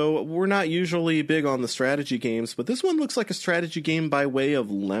interesting. So we're not usually big on the strategy games, but this one looks like a strategy game by way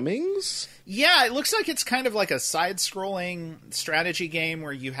of Lemmings. Yeah, it looks like it's kind of like a side-scrolling strategy game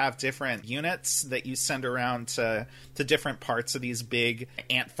where you have different units that you send around to different parts of these big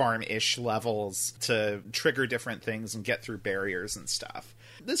ant farm-ish levels to trigger different things and get through barriers and stuff.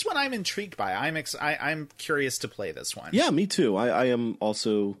 This one I'm intrigued by. I'm curious to play this one. Yeah, me too. I am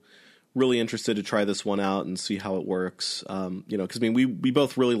also really interested to try this one out and see how it works. Because we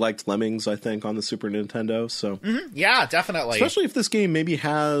both really liked Lemmings, I think, on the Super Nintendo. So yeah, definitely. Especially if this game maybe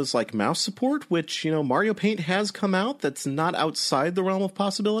has like mouse support, which Mario Paint has come out. That's not outside the realm of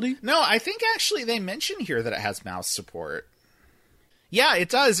possibility. No, I think actually they mention here that it has mouse support. Yeah, it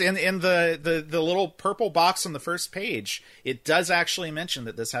does. In the little purple box on the first page, it does actually mention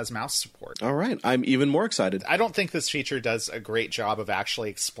that this has mouse support. All right. I'm even more excited. I don't think this feature does a great job of actually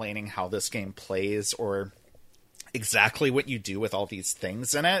explaining how this game plays or exactly what you do with all these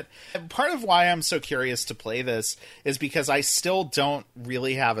things in it. And part of why I'm so curious to play this is because I still don't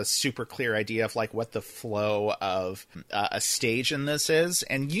really have a super clear idea of like what the flow of a stage in this is.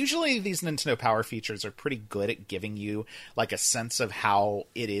 And usually these Nintendo Power features are pretty good at giving you like a sense of how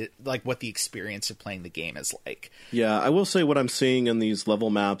it is, like what the experience of playing the game is like. Yeah, I will say what I'm seeing in these level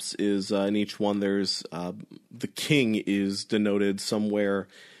maps is in each one there's the king is denoted somewhere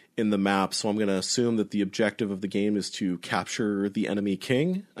in the map, so I'm going to assume that the objective of the game is to capture the enemy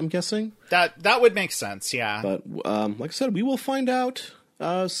king, I'm guessing. That would make sense, yeah. But like I said, we will find out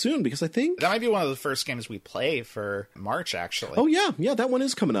soon, because I think... that might be one of the first games we play for March, actually. Oh, yeah, that one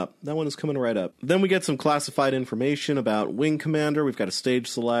is coming up. That one is coming right up. Then we get some classified information about Wing Commander. We've got a stage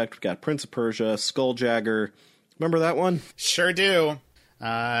select. We've got Prince of Persia, Skulljagger. Remember that one? Sure do.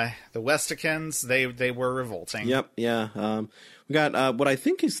 The Westikins, they were revolting. Yep, yeah. We We got what I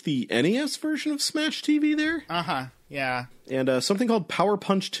think is the NES version of Smash TV there. Yeah. And something called Power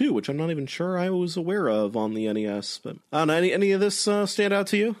Punch 2, which I'm not even sure I was aware of on the NES. But I don't know, any of this stand out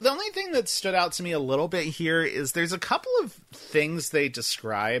to you? The only thing that stood out to me a little bit here is there's a couple of things they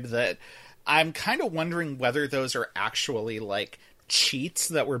describe that I'm kind of wondering whether those are actually, like, cheats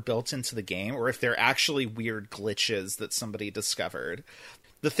that were built into the game, or if they're actually weird glitches that somebody discovered.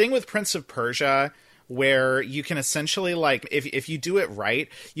 The thing with Prince of Persia, where you can essentially, like, if you do it right,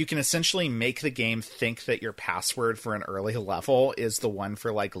 you can essentially make the game think that your password for an early level is the one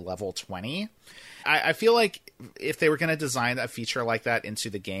for, like, level 20. I feel like if they were going to design a feature like that into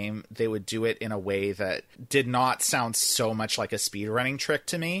the game, they would do it in a way that did not sound so much like a speedrunning trick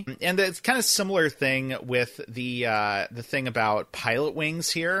to me. And it's kind of similar thing with the thing about Pilot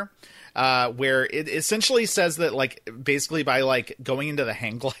Wings here. Where it essentially says that, like, basically by, like, going into the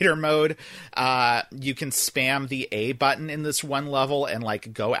hang glider mode, you can spam the A button in this one level and,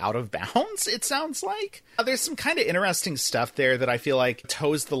 like, go out of bounds, it sounds like. There's some kind of interesting stuff there that I feel like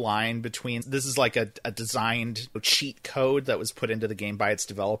toes the line between this is, like, a designed cheat code that was put into the game by its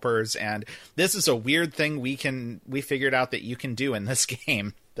developers, and this is a weird thing we figured out that you can do in this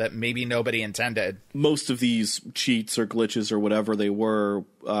game that maybe nobody intended. Most of these cheats or glitches or whatever they were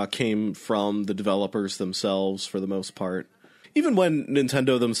came from the developers themselves for the most part. Even when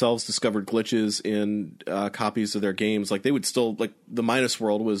Nintendo themselves discovered glitches in copies of their games, like, they would still, like, the Minus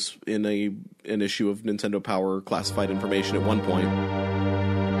World was in an issue of Nintendo Power classified information at one point.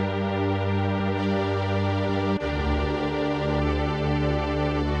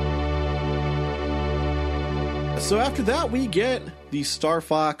 So after that, we get the Star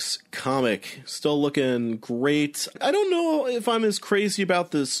Fox comic. Still looking great. I don't know if I'm as crazy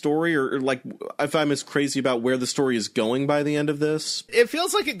about the story or like, if I'm as crazy about where the story is going by the end of this. It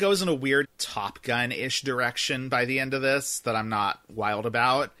feels like it goes in a weird Top Gun-ish direction by the end of this that I'm not wild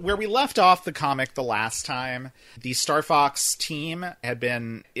about. Where we left off the comic the last time, the Star Fox team had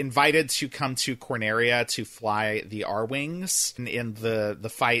been invited to come to Corneria to fly the R-Wings in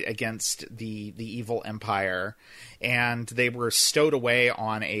the fight against the evil Empire. And they were stowed away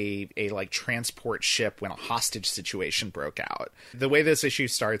on a like transport ship when a hostage situation broke out. The way this issue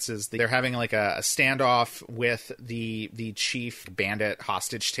starts is they're having like a standoff with the chief bandit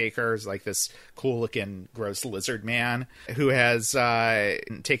hostage takers, like this cool looking gross lizard man who has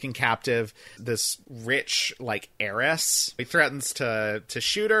taken captive this rich like heiress. He threatens to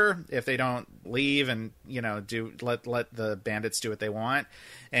shoot her if they don't leave and, you know, let the bandits do what they want.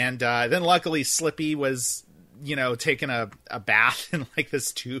 And then luckily Slippy was, you know, taking a bath in like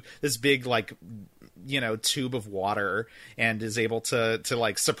this big like, you know, tube of water and is able to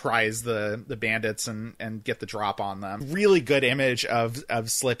like surprise the bandits and get the drop on them. Really good image of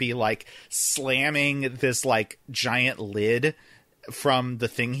Slippy like slamming this like giant lid from the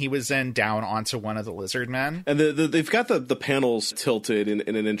thing he was in down onto one of the lizard men. And they've got the panels tilted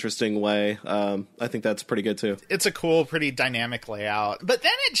in an interesting way. I think that's pretty good too. It's a cool, pretty dynamic layout. But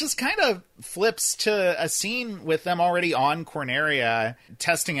then it just kind of flips to a scene with them already on Corneria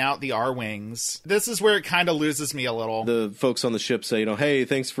testing out the R-Wings. This is where it kind of loses me a little. The folks on the ship say, you know, hey,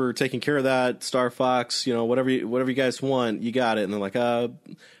 thanks for taking care of that, Star Fox. You know, whatever you guys want, you got it. And they're like, how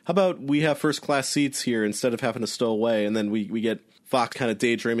about we have first class seats here instead of having to stow away? And then we get Fox kind of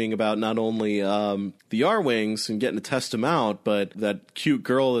daydreaming about not only the R-Wings and getting to test them out, but that cute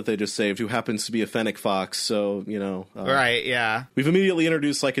girl that they just saved who happens to be a Fennec Fox. So, you know. Right, yeah. We've immediately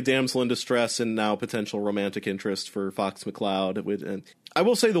introduced like a damsel in distress and now potential romantic interest for Fox McCloud. And I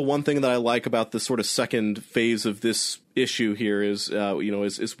will say the one thing that I like about the sort of second phase of this issue here is, you know,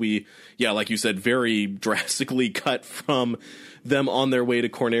 is we, yeah, like you said, very drastically cut from them on their way to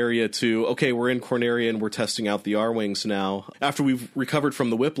Corneria to, okay, we're in Corneria and we're testing out the R-Wings now. After we've recovered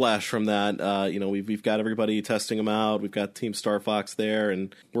from the whiplash from that, you know, we've got everybody testing them out. We've got Team Star Fox there,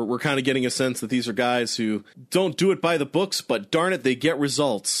 and we're kind of getting a sense that these are guys who don't do it by the books, but darn it, they get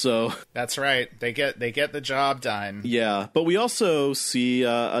results. So that's right. They get the job done. Yeah, but we also see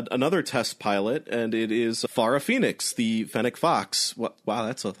another test pilot, and it is Farah Phoenix, the Fennec Fox. Wow,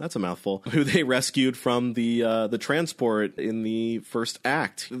 that's a mouthful. Who they rescued from the transport in the first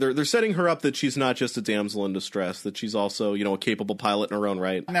act. They're setting her up that she's not just a damsel in distress, that she's also, you know, a capable pilot in her own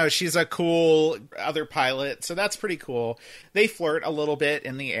right. No, she's a cool other pilot, so that's pretty cool. They flirt a little bit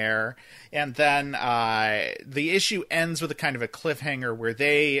in the air, and then the issue ends with a kind of a cliffhanger where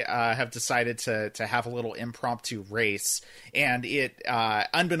they have decided to have a little impromptu race, and it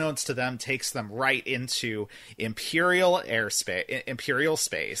unbeknownst to them, takes them right into Imperial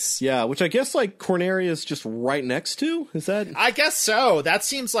space. Yeah, which I guess like Corneria is just right next to. Is that? I guess so. That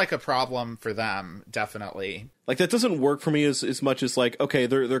seems like a problem for them, definitely. Like, that doesn't work for me as much as, like, okay,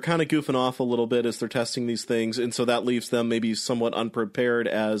 they're kind of goofing off a little bit as they're testing these things, and so that leaves them maybe somewhat unprepared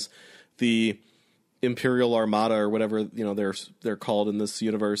as the Imperial Armada or whatever, they're called in this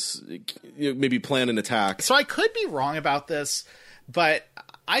universe, maybe plan an attack. So I could be wrong about this, but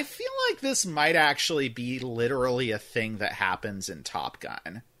I feel like this might actually be literally a thing that happens in Top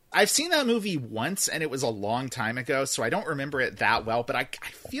Gun. I've seen that movie once, and it was a long time ago, so I don't remember it that well, but I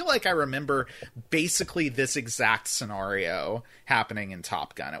feel like I remember basically this exact scenario happening in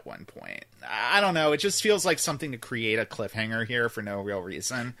Top Gun at one point. I don't know, it just feels like something to create a cliffhanger here for no real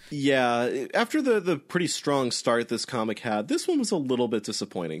reason. Yeah, after the pretty strong start this comic had, this one was a little bit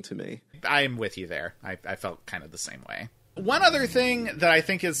disappointing to me. I'm with you there. I felt kind of the same way. One other thing that I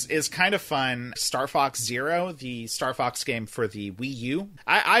think is kind of fun, Star Fox Zero, the Star Fox game for the Wii U.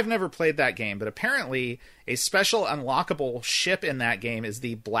 I've never played that game, but apparently a special unlockable ship in that game is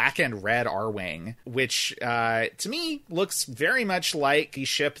the black and red R-Wing, which to me looks very much like the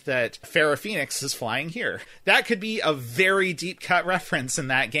ship that Farrah Phoenix is flying here. That could be a very deep cut reference in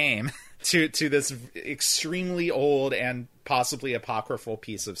that game to this extremely old and possibly apocryphal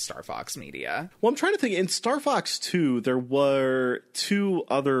piece of Star Fox media. Well, I'm trying to think. In Star Fox 2, there were two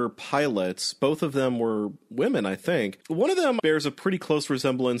other pilots. Both of them were women, I think. One of them bears a pretty close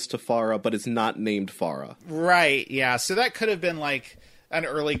resemblance to Farah, but is not named Farah. Right, yeah. So that could have been like an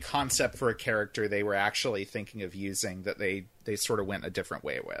early concept for a character they were actually thinking of using that they sort of went a different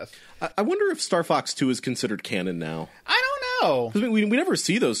way with. I wonder if Star Fox 2 is considered canon now. I don't know. Because we never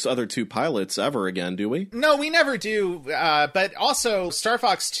see those other two pilots ever again, do we? No, we never do. But also, Star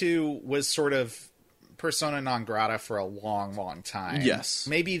Fox 2 was sort of persona non grata for a long, long time. Yes.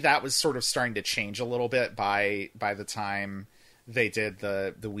 Maybe that was sort of starting to change a little bit by the time they did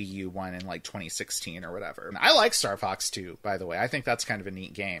the Wii U one in like 2016 or whatever. I like Star Fox 2, by the way. I think that's kind of a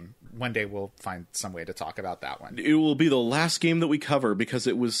neat game. One day we'll find some way to talk about that one. It will be the last game that we cover because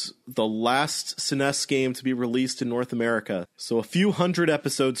it was the last SNES game to be released in North America. So a few hundred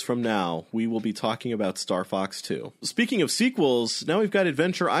episodes from now, we will be talking about Star Fox 2. Speaking of sequels, now we've got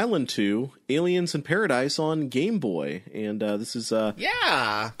Adventure Island 2, Aliens in Paradise on Game Boy. And this is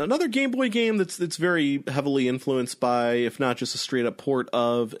another Game Boy game that's very heavily influenced by, if not just a straight-up port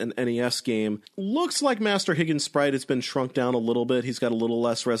of an NES game. Looks like Master Higgins' sprite has been shrunk down a little bit. He's got a little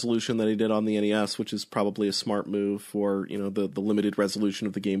less resolution than he did on the NES, which is probably a smart move for, the limited resolution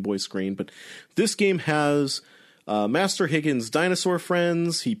of the Game Boy screen. But this game has Master Higgins' dinosaur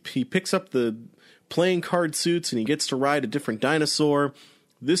friends. He picks up the playing card suits and he gets to ride a different dinosaur.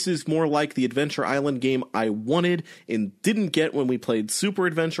 This is more like the Adventure Island game I wanted and didn't get when we played Super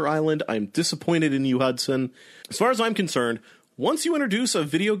Adventure Island. I'm disappointed in you, Hudson. As far as I'm concerned, once you introduce a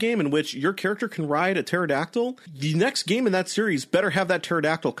video game in which your character can ride a pterodactyl, the next game in that series better have that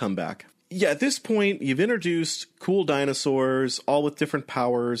pterodactyl come back. Yeah, at this point, you've introduced cool dinosaurs, all with different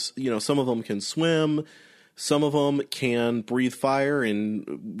powers. Some of them can swim, some of them can breathe fire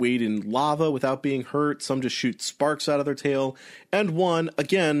and wade in lava without being hurt, some just shoot sparks out of their tail, and one,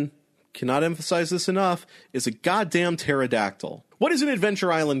 again, cannot emphasize this enough, is a goddamn pterodactyl. What is an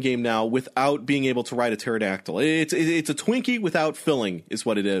Adventure Island game now without being able to ride a pterodactyl? It's a Twinkie without filling is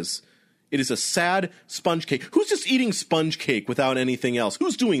what it is. It is a sad sponge cake. Who's just eating sponge cake without anything else?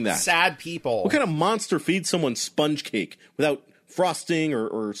 Who's doing that? Sad people. What kind of monster feeds someone sponge cake without frosting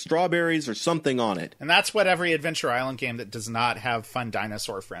or strawberries or something on it? And that's what every Adventure Island game that does not have fun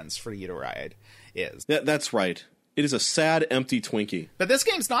dinosaur friends for you to ride is. That's right. It is a sad, empty Twinkie. But this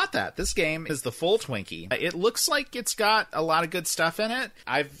game's not that. This game is the full Twinkie. It looks like it's got a lot of good stuff in it.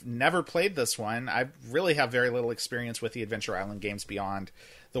 I've never played this one. I really have very little experience with the Adventure Island games beyond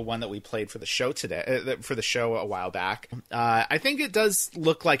the one that we played for the show today, for the show a while back. I think it does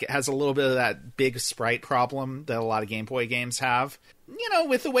look like it has a little bit of that big sprite problem that a lot of Game Boy games have.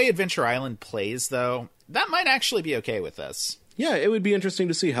 With the way Adventure Island plays, though, that might actually be okay with this. Yeah, it would be interesting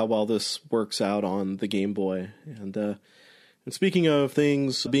to see how well this works out on the Game Boy. And speaking of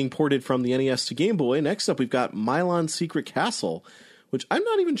things being ported from the NES to Game Boy, next up we've got Milon's Secret Castle, which I'm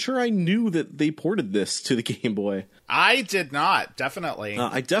not even sure I knew that they ported this to the Game Boy. I did not, definitely.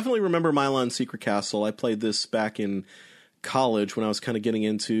 I definitely remember Milon's Secret Castle. I played this back in college when I was kind of getting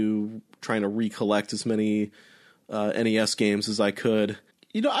into trying to recollect as many NES games as I could.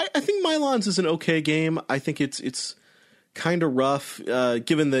 I think Milon's is an okay game. I think it's kind of rough,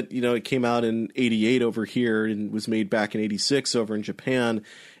 given that, it came out in 88 over here and was made back in 86 over in Japan.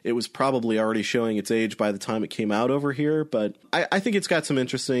 It was probably already showing its age by the time it came out over here, but I think it's got some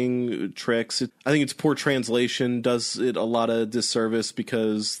interesting tricks. I think its poor translation does it a lot of disservice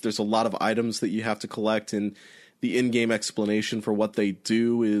because there's a lot of items that you have to collect, and the in-game explanation for what they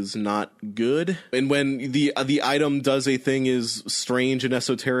do is not good. And when the item does a thing as strange and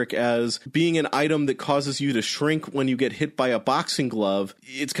esoteric as being an item that causes you to shrink when you get hit by a boxing glove,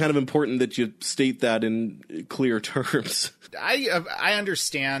 it's kind of important that you state that in clear terms. I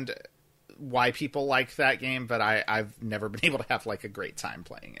understand why people like that game, but I've never been able to have like a great time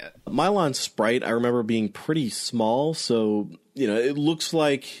playing it. Milon's sprite, I remember being pretty small, so it looks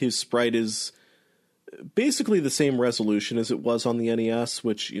like his sprite is basically the same resolution as it was on the NES,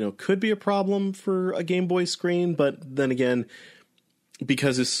 which, could be a problem for a Game Boy screen, but then again,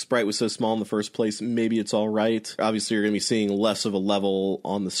 because his sprite was so small in the first place, maybe it's all right. Obviously, you're going to be seeing less of a level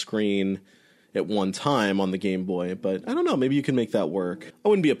on the screen at one time on the Game Boy, but I don't know, maybe you can make that work. I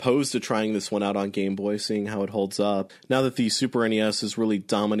wouldn't be opposed to trying this one out on Game Boy, seeing how it holds up. Now that the Super NES is really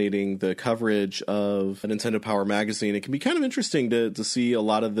dominating the coverage of a Nintendo Power magazine, it can be kind of interesting to see a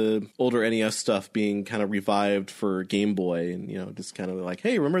lot of the older NES stuff being kind of revived for Game Boy, and just kind of like,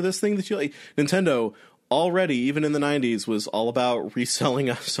 hey, remember this thing that you like? Nintendo already, even in the 90s, was all about reselling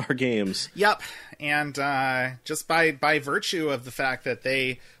us our games. Yep, and just by virtue of the fact that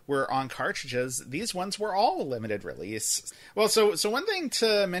they were on cartridges, these ones were all limited release. Well, so one thing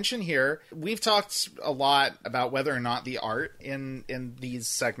to mention here, we've talked a lot about whether or not the art in these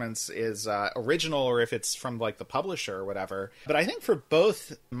segments is original or if it's from like the publisher or whatever. But I think for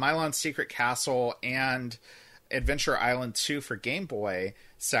both Milon's Secret Castle and Adventure Island 2 for Game Boy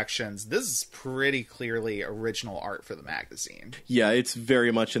sections, this is pretty clearly original art for the magazine. Yeah, it's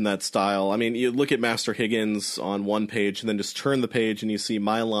very much in that style. I mean, you look at Master Higgins on one page and then just turn the page and you see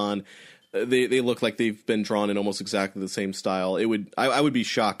Milon. They look like they've been drawn in almost exactly the same style. I would be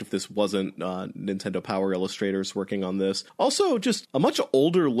shocked if this wasn't Nintendo Power illustrators working on this. Also, just a much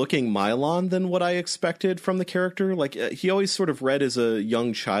older looking Milon than what I expected from the character. Like, he always sort of read as a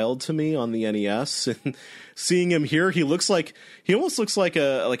young child to me on the NES, and seeing him here, he almost looks like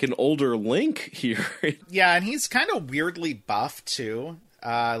an older Link here. Yeah, and he's kind of weirdly buff too.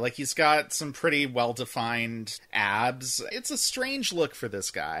 Like, he's got some pretty well-defined abs. It's a strange look for this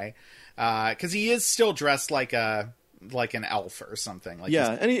guy. Because he is still dressed like an elf or something. Like,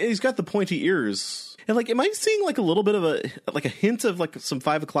 yeah, and he's got the pointy ears. And like, am I seeing like a little bit of a hint of like some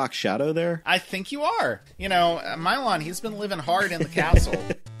 5 o'clock shadow there? I think you are. Milon, he's been living hard in the castle.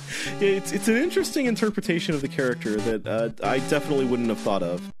 It's an interesting interpretation of the character that I definitely wouldn't have thought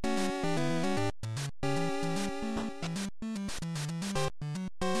of.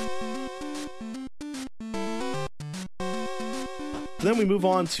 Then we move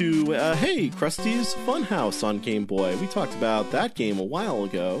on to, Krusty's Funhouse on Game Boy. We talked about that game a while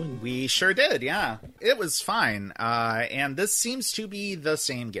ago. We sure did, yeah. It was fine. And this seems to be the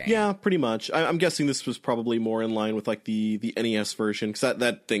same game. Yeah, pretty much. I'm guessing this was probably more in line with like the NES version, because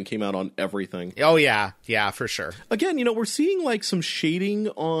that thing came out on everything. Oh, yeah. Yeah, for sure. Again, we're seeing like some shading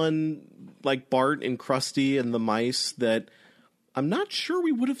on like Bart and Krusty and the mice that I'm not sure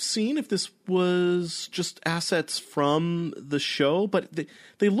we would have seen if this was just assets from the show, but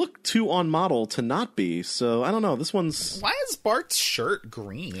they look too on model to not be. So I don't know. This one's... Why is Bart's shirt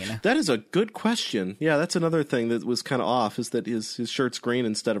green? That is a good question. Yeah, that's another thing that was kind of off, is that his shirt's green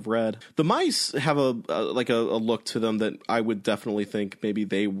instead of red. The mice have a look to them that I would definitely think maybe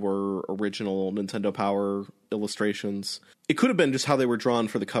they were original Nintendo Power illustrations. It could have been just how they were drawn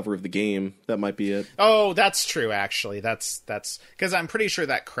for the cover of the game. That might be it. Oh, that's true, actually. That's because I'm pretty sure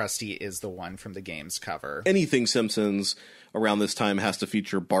that Krusty is the one from the game's cover. Anything Simpsons around this time has to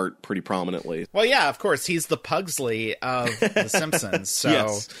feature Bart pretty prominently. Well, yeah, of course. He's the Pugsley of The Simpsons. So.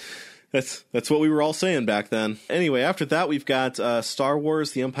 Yes. That's what we were all saying back then. Anyway, after that, we've got Star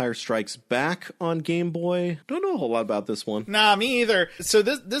Wars: The Empire Strikes Back on Game Boy. Don't know a whole lot about this one. Nah, me either. So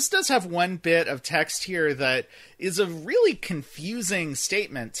this does have one bit of text here that is a really confusing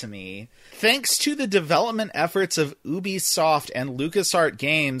statement to me. Thanks to the development efforts of Ubisoft and LucasArts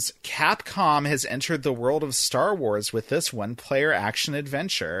Games, Capcom has entered the world of Star Wars with this one-player action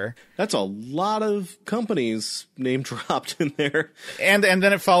adventure. That's a lot of companies name dropped in there. And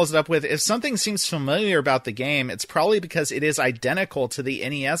then it follows it up with, if something seems familiar about the game, it's probably because it is identical to the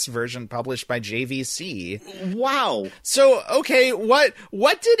NES version published by JVC. Wow. So, okay, what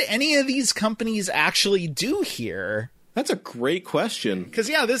did any of these companies actually do here? That's a great question. Because,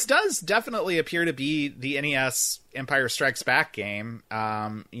 yeah, this does definitely appear to be the NES Empire Strikes Back game.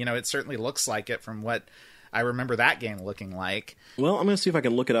 It certainly looks like it from what I remember that game looking like. Well, I'm going to see if I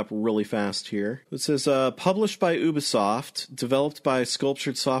can look it up really fast here. It says, published by Ubisoft, developed by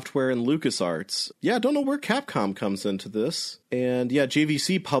Sculptured Software and LucasArts. Yeah, I don't know where Capcom comes into this. And yeah,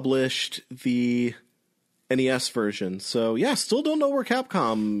 JVC published the NES version. So yeah, still don't know where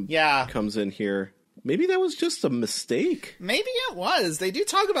Capcom comes in here. Maybe that was just a mistake. Maybe it was. They do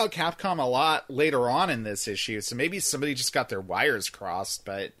talk about Capcom a lot later on in this issue, so maybe somebody just got their wires crossed,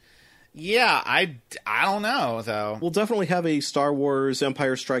 but yeah, I don't know, though. We'll definitely have a Star Wars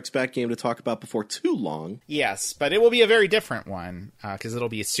Empire Strikes Back game to talk about before too long. Yes, but it will be a very different one, because it'll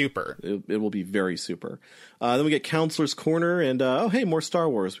be super. It will be very super. Then we get Counselor's Corner, and oh, hey, more Star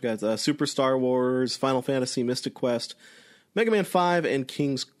Wars. We got Super Star Wars, Final Fantasy, Mystic Quest, Mega Man 5, and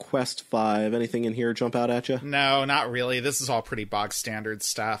King's Quest 5. Anything in here jump out at you? No, not really. This is all pretty bog standard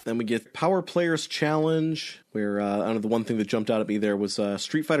stuff. Then we get Power Players Challenge, where I don't know, the one thing that jumped out at me there was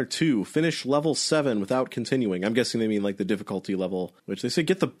Street Fighter 2, finish level 7 without continuing. I'm guessing they mean like the difficulty level, which they say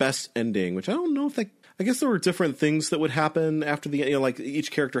get the best ending, which I don't know if that... I guess there were different things that would happen after the... You know, like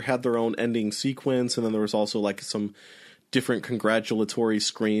each character had their own ending sequence, and then there was also like some different congratulatory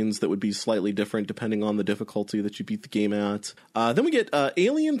screens that would be slightly different depending on the difficulty that you beat the game at. Then we get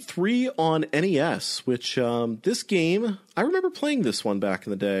Alien 3 on NES, which this game, I remember playing this one back in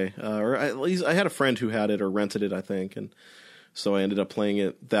the day. Or at least I had a friend who had it or rented it, I think. And so I ended up playing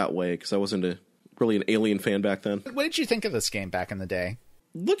it that way because I wasn't really an Alien fan back then. What did you think of this game back in the day?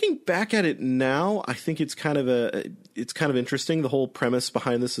 Looking back at it now, I think it's kind of interesting. The whole premise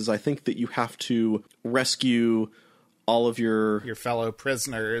behind this is I think that you have to rescue all of your fellow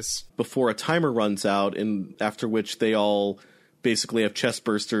prisoners before a timer runs out, and after which they all basically have chest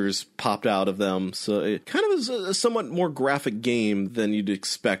bursters popped out of them. So it kind of is a somewhat more graphic game than you'd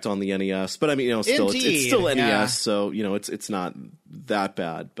expect on the NES. But I mean, you know, still it's still NES, yeah. So you know, it's not that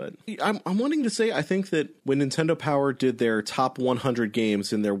bad. But I'm wanting to say I think that when Nintendo Power did their top 100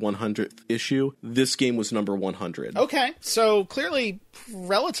 games in their 100th issue, this game was number 100. Okay, so clearly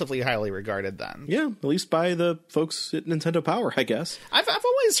relatively highly regarded then. Yeah, at least by the folks at Nintendo Power, I guess. I've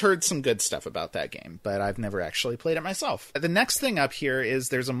always heard some good stuff about that game, but I've never actually played it myself. The next thing up here is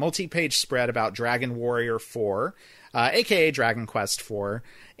there's a multi-page spread about Dragon Warrior 4, aka Dragon Quest 4,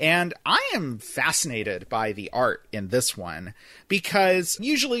 and I am fascinated by the art in this one, because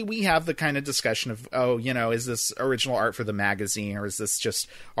usually we have the kind of discussion of, oh, you know, is this original art for the magazine, or is this just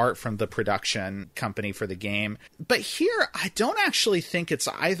art from the production company for the game? But here, I don't actually think it's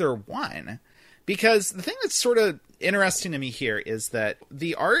either one. Because the thing that's sort of interesting to me here is that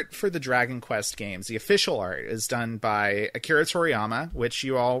the art for the Dragon Quest games, the official art, is done by Akira Toriyama, which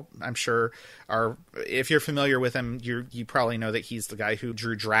you all, I'm sure, are, if you're familiar with him, you probably know that he's the guy who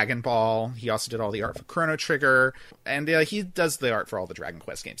drew Dragon Ball. He also did all the art for Chrono Trigger, and he does the art for all the Dragon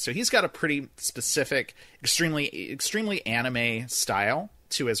Quest games. So he's got a pretty specific, extremely anime style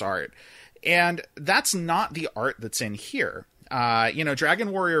to his art. And that's not the art that's in here. You know,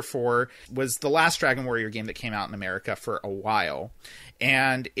 Dragon Warrior 4 was the last Dragon Warrior game that came out in America for a while.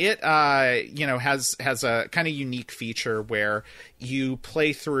 And it, you know, has a kind of unique feature where you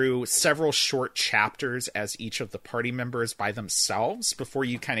play through several short chapters as each of the party members by themselves before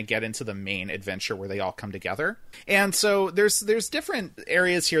you kind of get into the main adventure where they all come together. And so there's different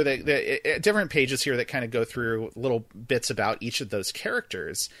areas here that different pages here that kind of go through little bits about each of those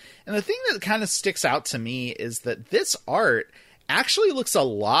characters. And the thing that kind of sticks out to me is that this art actually looks a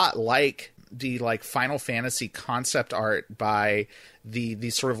lot like the Final Fantasy concept art by the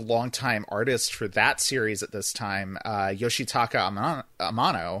sort of longtime artist for that series at this time, Yoshitaka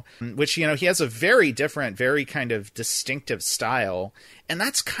Amano, which, you know, he has a very different, very kind of distinctive style. And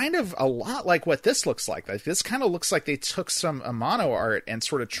that's kind of a lot like what this looks like. Like, this kind of looks like they took some Amano art and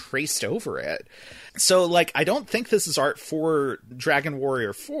sort of traced over it. So, like, I don't think this is art for Dragon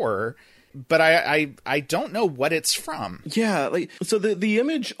Warrior 4, but I don't know what it's from. Yeah, like, so the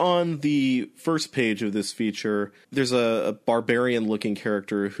image on the first page of this feature, there's a barbarian-looking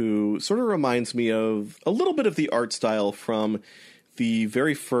character who sort of reminds me of a little bit of the art style from the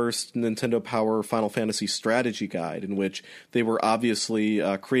very first Nintendo Power Final Fantasy strategy guide, in which they were obviously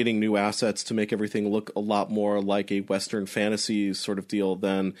creating new assets to make everything look a lot more like a Western fantasy sort of deal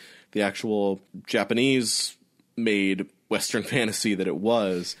than the actual Japanese-made Western fantasy that it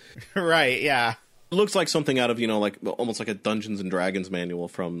was. Right, yeah. It looks like something out of, you know, like almost like a Dungeons and Dragons manual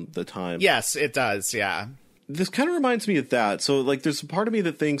from the time. Yes, it does, yeah. This kind of reminds me of that. So, like, there's a part of me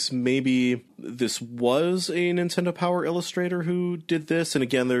that thinks maybe this was a Nintendo Power illustrator who did this. And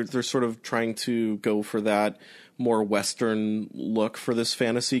again, they're sort of trying to go for that more Western look for this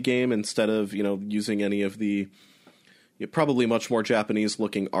fantasy game instead of, you know, using any of the probably much more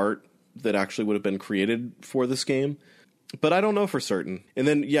Japanese-looking art that actually would have been created for this game. But I don't know for certain. And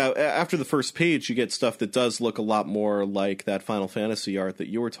then, yeah, after the first page, you get stuff that does look a lot more like that Final Fantasy art that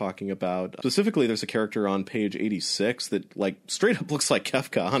you were talking about. Specifically, there's a character on page 86 that, like, straight up looks like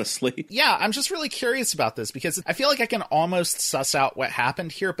Kefka, honestly. Yeah, I'm just really curious about this because I feel like I can almost suss out what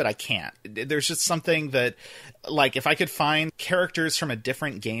happened here, but I can't. There's just something that, like, if I could find characters from a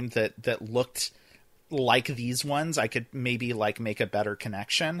different game that looked like these ones, I could maybe like make a better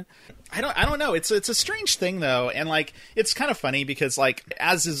connection. I don't know. It's a strange thing though, and like it's kind of funny because like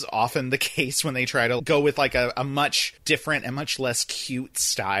as is often the case when they try to go with like a much different and much less cute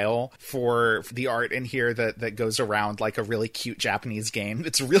style for the art in here that goes around like a really cute Japanese game.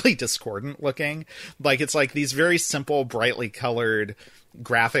 It's really discordant looking. Like it's like these very simple, brightly colored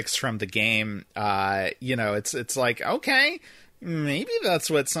graphics from the game. It's like, okay, maybe that's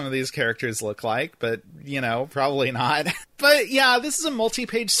what some of these characters look like, but, probably not. But yeah, this is a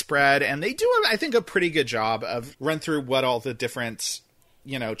multi-page spread, and they do, I think, a pretty good job of run through what all the different,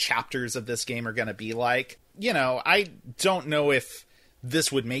 chapters of this game are going to be like. I don't know if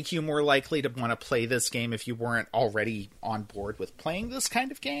this would make you more likely to want to play this game if you weren't already on board with playing this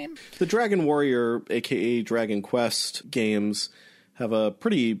kind of game. The Dragon Warrior, aka Dragon Quest games, have a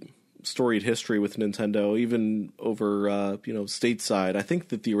pretty storied history with Nintendo, even over, stateside. I think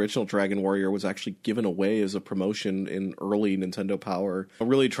that the original Dragon Warrior was actually given away as a promotion in early Nintendo Power,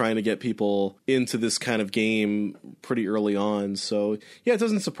 really trying to get people into this kind of game pretty early on. So, yeah, it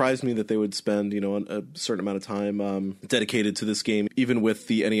doesn't surprise me that they would spend, a certain amount of time dedicated to this game, even with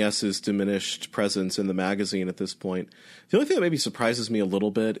the NES's diminished presence in the magazine at this point. The only thing that maybe surprises me a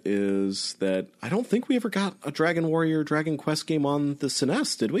little bit is that I don't think we ever got a Dragon Warrior, Dragon Quest game on the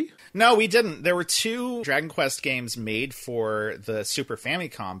SNES, did we? No, we didn't. There were 2 Dragon Quest games made for the Super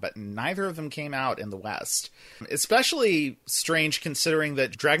Famicom, but neither of them came out in the West. Especially strange considering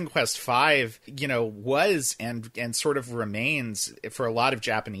that Dragon Quest V, was and sort of remains for a lot of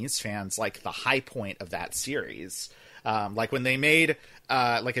Japanese fans like the high point of that series. Like when they made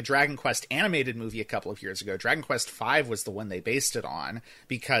like a Dragon Quest animated movie a couple of years ago, Dragon Quest V was the one they based it on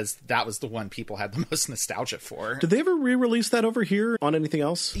because that was the one people had the most nostalgia for. Did they ever re-release that over here on anything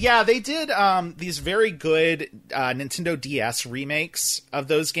else? Yeah, they did these very good Nintendo DS remakes of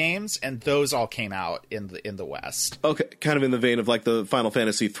those games, and those all came out in the West. Okay, kind of in the vein of like the Final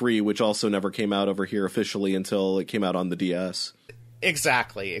Fantasy III, which also never came out over here officially until it came out on the DS.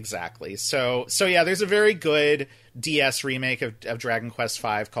 Exactly. So yeah, there's a very good DS remake of Dragon Quest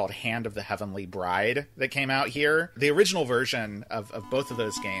V called Hand of the Heavenly Bride that came out here. The original version of both of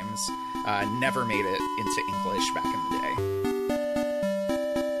those games never made it into English back in the day.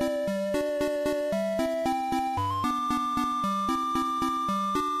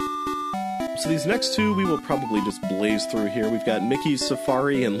 So these next 2 we will probably just blaze through here. We've got Mickey's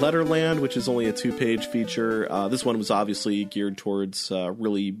Safari and Letterland, which is only a 2-page feature. This one was obviously geared towards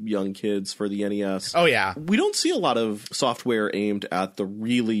really young kids for the NES. Oh, yeah. We don't see a lot of software aimed at the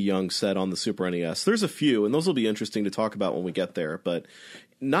really young set on the Super NES. There's a few, and those will be interesting to talk about when we get there, but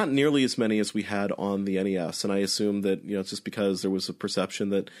not nearly as many as we had on the NES. And I assume that, it's just because there was a perception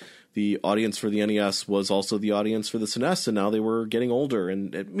that the audience for the NES was also the audience for the SNES, and now they were getting older.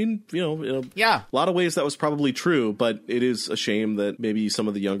 And I mean, in a lot of ways that was probably true, but it is a shame that maybe some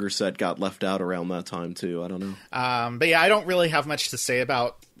of the younger set got left out around that time too. I don't know. But yeah, I don't really have much to say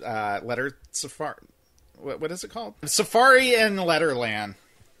about Letter Safari. What is it called? Safari and Letterland.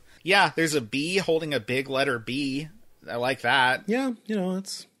 Yeah, there's a bee holding a big letter B. I like that. Yeah,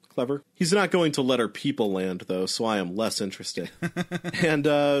 it's clever. He's not going to Letter People Land, though, so I am less interested.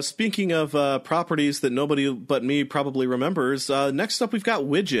 And speaking of properties that nobody but me probably remembers, next up we've got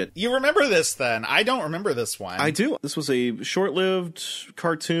Widget. You remember this, then? I don't remember this one. I do. This was a short-lived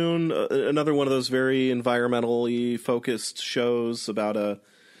cartoon, another one of those very environmentally focused shows about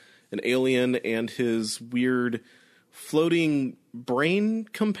an alien and his weird floating brain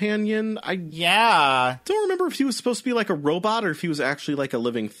companion. I don't remember if he was supposed to be like a robot or if he was actually like a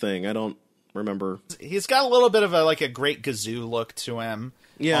living thing. I don't remember. He's got a little bit of a Great Gazoo look to him.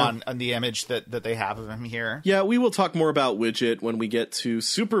 Yeah. On the image that they have of him here. Yeah, we will talk more about Widget when we get to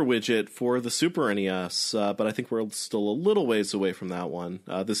Super Widget for the Super NES, but I think we're still a little ways away from that one.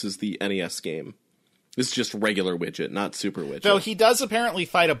 This is the NES game. This is just regular Widget, not Super Widget. Though he does apparently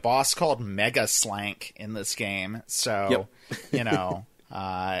fight a boss called Mega Slank in this game. So,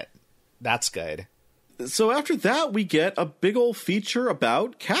 that's good. So after that, we get a big old feature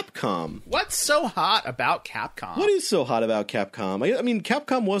about Capcom. What's so hot about Capcom? What is so hot about Capcom? I mean,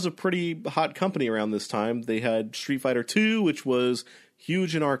 Capcom was a pretty hot company around this time. They had Street Fighter II, which was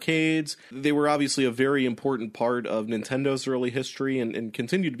huge in arcades. They were obviously a very important part of Nintendo's early history and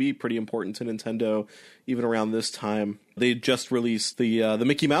continue to be pretty important to Nintendo even around this time. They just released the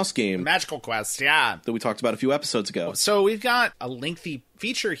Mickey Mouse game. Magical Quest, yeah. That we talked about a few episodes ago. So we've got a lengthy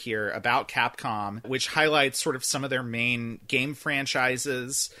feature here about Capcom, which highlights sort of some of their main game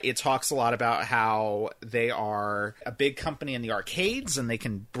franchises. It talks a lot about how they are a big company in the arcades and they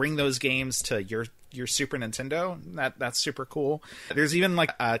can bring those games to your Super Nintendo. That's super cool. There's even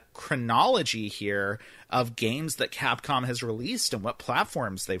like a chronology here of games that Capcom has released and what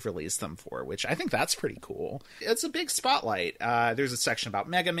platforms they've released them for, which I think that's pretty cool. It's a big spotlight. There's a section about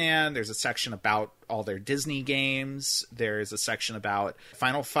Mega Man. There's a section about all their Disney games. There's a section about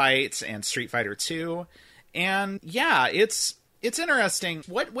Final Fight and Street Fighter 2. And yeah, it's interesting.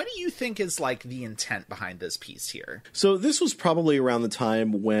 What do you think is like the intent behind this piece here? So this was probably around the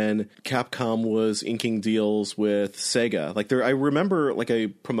time when Capcom was inking deals with Sega. I remember like a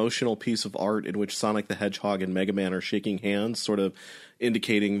promotional piece of art in which Sonic the Hedgehog and Mega Man are shaking hands, sort of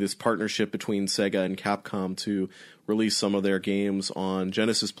indicating this partnership between Sega and Capcom to release some of their games on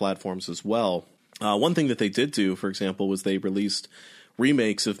Genesis platforms as well. One thing that they did do, for example, was they released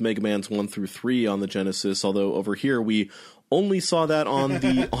remakes of Mega Man's 1 through 3 on the Genesis, although over here we only saw that on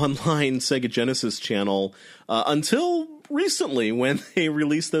the online Sega Genesis channel until recently when they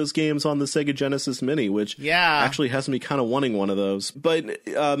released those games on the Sega Genesis Mini, which actually has me kind of wanting one of those. But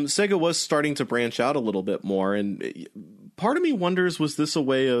Sega was starting to branch out a little bit more, and part of me wonders, was this a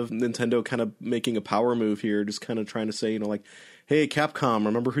way of Nintendo kind of making a power move here, just kind of trying to say, like, hey, Capcom,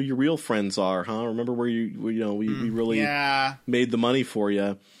 remember who your real friends are, huh? Remember where we really made the money for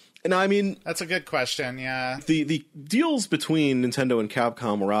you. And I mean, that's a good question. Yeah, the deals between Nintendo and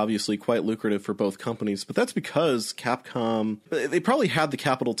Capcom were obviously quite lucrative for both companies, but that's because Capcom, they probably had the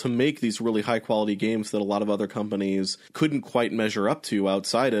capital to make these really high quality games that a lot of other companies couldn't quite measure up to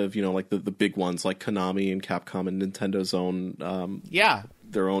outside of, like the big ones like Konami and Capcom and Nintendo's own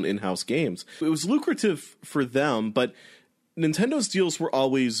their own in-house games. It was lucrative for them, but Nintendo's deals were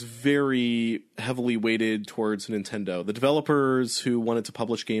always very heavily weighted towards Nintendo. The developers who wanted to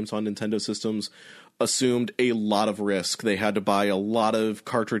publish games on Nintendo systems assumed a lot of risk. They had to buy a lot of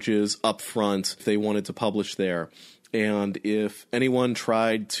cartridges up front if they wanted to publish there. And if anyone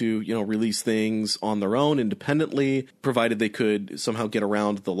tried to, release things on their own independently, provided they could somehow get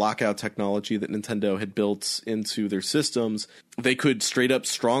around the lockout technology that Nintendo had built into their systems, they could straight up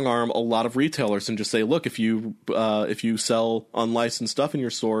strong arm a lot of retailers and just say, look, if you sell unlicensed stuff in your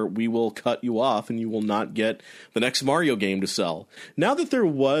store, we will cut you off and you will not get the next Mario game to sell. Now that there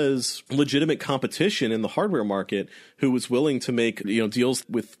was legitimate competition in the hardware market who was willing to make, deals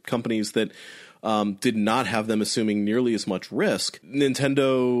with companies that did not have them assuming nearly as much risk,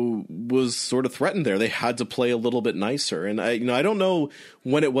 Nintendo was sort of threatened there. They had to play a little bit nicer. And I don't know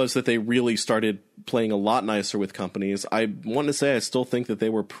when it was that they really started playing a lot nicer with companies. I want to say I still think that they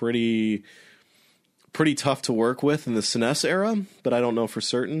were pretty tough to work with in the SNES era, but I don't know for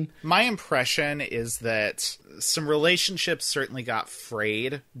certain. My impression is that some relationships certainly got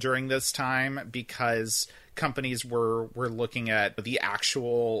frayed during this time because companies were looking at the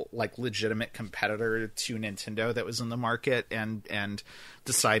actual legitimate competitor to Nintendo that was in the market and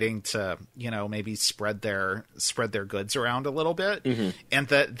deciding to maybe spread their goods around a little bit. Mm-hmm. And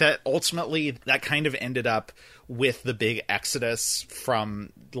that ultimately that kind of ended up with the big exodus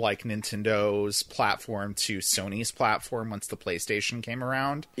from Nintendo's platform to Sony's platform once the PlayStation came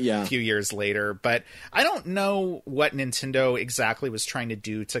around a few years later. But I don't know what Nintendo exactly was trying to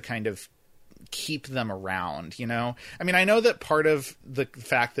do to kind of keep them around, I mean, I know that part of the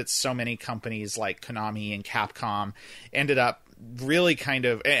fact that so many companies like Konami and Capcom ended up really kind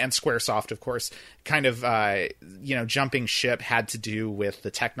of, and Squaresoft, of course, kind of, jumping ship had to do with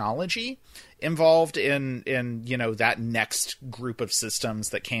the technology involved in that next group of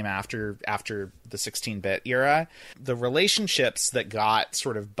systems that came after the 16-bit era. The relationships that got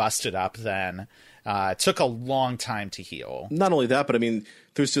sort of busted up then took a long time to heal. Not only that, but I mean,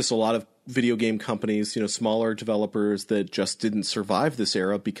 there's just a lot of video game companies, smaller developers that just didn't survive this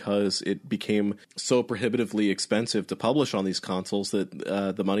era because it became so prohibitively expensive to publish on these consoles that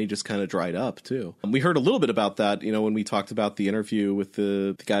the money just kind of dried up too. We heard a little bit about that, when we talked about the interview with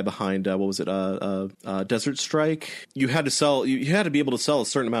the guy behind, Desert Strike. You had to be able to sell a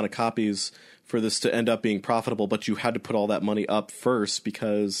certain amount of copies for this to end up being profitable, but you had to put all that money up first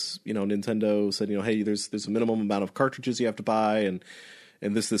because, Nintendo said, hey, there's a minimum amount of cartridges you have to buy and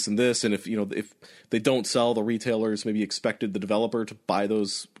this and this. And if they don't sell, the retailers maybe expected the developer to buy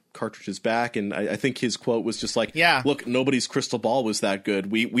those cartridges back, and I think his quote was just like, Yeah. look, nobody's crystal ball was that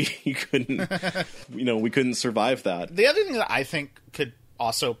good. We couldn't, we couldn't survive that. The other thing that I think could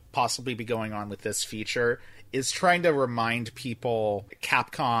also possibly be going on with this feature is trying to remind people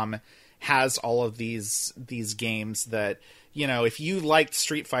Capcom has all of these games that, if you liked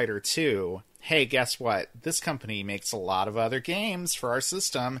Street Fighter 2, hey, guess what? This company makes a lot of other games for our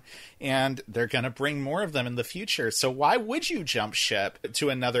system, and they're going to bring more of them in the future. So why would you jump ship to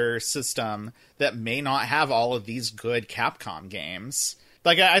another system that may not have all of these good Capcom games?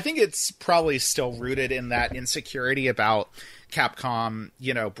 Like, I think it's probably still rooted in that insecurity about Capcom,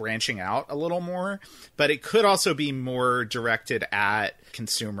 branching out a little more, but it could also be more directed at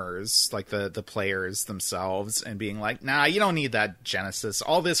consumers, like the players themselves, and being like, nah, you don't need that Genesis.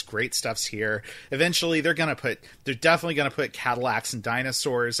 All this great stuff's here. Eventually, they're definitely going to put Cadillacs and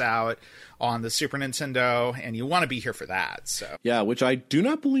Dinosaurs out on the Super Nintendo, and you want to be here for that. So Yeah, which I do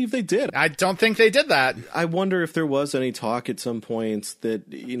not believe they did. I don't think they did that. I wonder if there was any talk at some point that,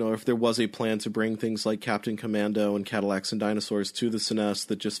 if there was a plan to bring things like Captain Commando and Cadillacs and Dinosaurs to the SNES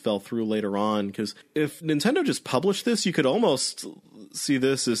that just fell through later on. Because if Nintendo just published this, you could almost see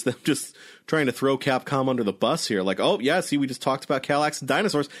this as them just trying to throw Capcom under the bus here. Like, oh, yeah, see, we just talked about Cadillacs and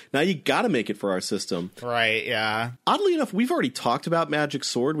Dinosaurs. Now you got to make it for our system. Right, yeah. Oddly enough, we've already talked about Magic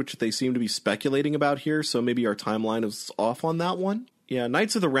Sword, which they seem to be speculating about here, so maybe our timeline is off on that one. Yeah,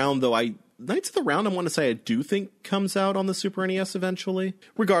 Knights of the Round, though, I want to say I do think comes out on the Super NES eventually.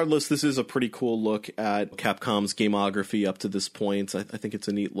 Regardless, this is a pretty cool look at Capcom's gamography up to this point. I think it's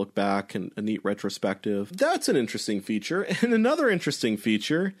a neat look back and a neat retrospective. That's an interesting feature. And another interesting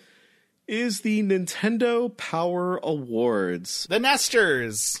feature is the Nintendo Power Awards. The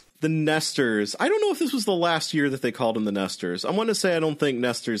Nesters. The Nesters. I don't know if this was the last year that they called him the Nesters. I want to say I don't think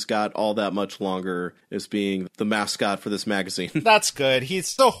Nesters got all that much longer as being the mascot for this magazine. That's good.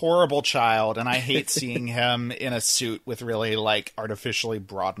 He's a horrible child, and I hate seeing him in a suit with really, artificially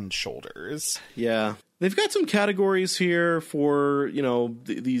broadened shoulders. Yeah. They've got some categories here for,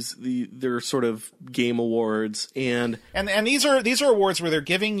 their sort of game awards, and these are awards where they're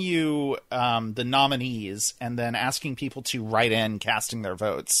giving you the nominees and then asking people to write in casting their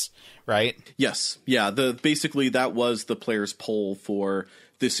votes, right? Yes. Yeah, basically that was the players' poll for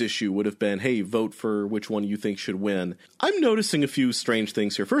this issue would have been, hey, vote for which one you think should win. I'm noticing a few strange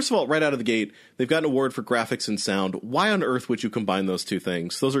things here. First of all, right out of the gate, they've got an award for graphics and sound. Why on earth would you combine those two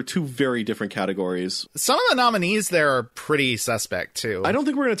things? Those are two very different categories. Some of the nominees there are pretty suspect, too. I don't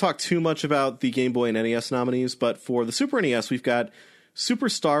think we're going to talk too much about the Game Boy and NES nominees, but for the Super NES, we've got Super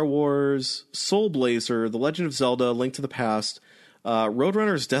Star Wars, Soul Blazer, The Legend of Zelda, Link to the Past,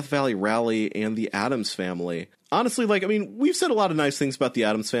 Roadrunner's Death Valley Rally, and The Addams Family. Honestly, we've said a lot of nice things about the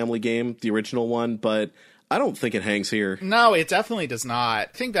Addams Family game, the original one, but I don't think it hangs here. No, it definitely does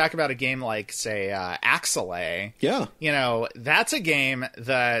not. Think back about a game like, say, Axelay. Yeah. That's a game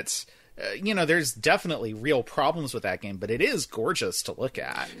that... there's definitely real problems with that game, but it is gorgeous to look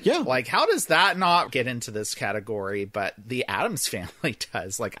at. Yeah. How does that not get into this category, but the Addams Family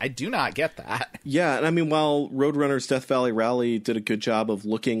does? I do not get that. Yeah, and while Roadrunner's Death Valley Rally did a good job of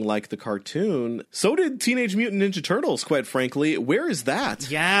looking like the cartoon, so did Teenage Mutant Ninja Turtles, quite frankly. Where is that?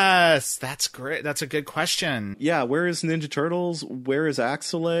 Yes, that's great. That's a good question. Yeah, where is Ninja Turtles? Where is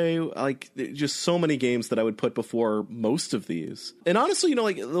Axelay? Just so many games that I would put before most of these. And honestly, The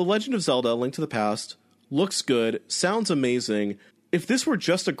Legend of Zelda, Link to the Past, looks good, sounds amazing. If this were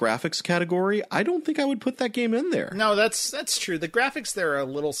just a graphics category, I don't think I would put that game in there. No, that's true. The graphics there are a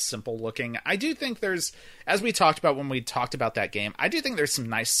little simple looking. I do think there's, as we talked about when we talked about that game, I do think there's some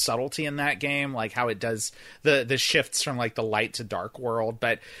nice subtlety in that game, like how it does the shifts from the light to dark world.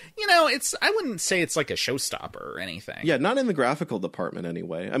 But, I wouldn't say it's like a showstopper or anything. Yeah, not in the graphical department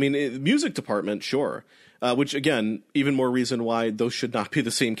anyway. Music department, sure. Which, again, even more reason why those should not be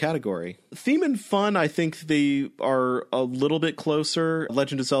the same category. Theme and fun, I think they are a little bit closer.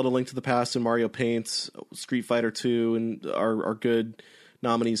 Legend of Zelda, Link to the Past, and Mario Paint, Street Fighter 2 and are good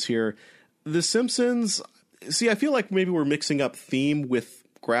nominees here. The Simpsons, I feel like maybe we're mixing up theme with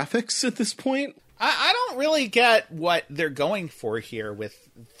graphics at this point. I don't really get what they're going for here with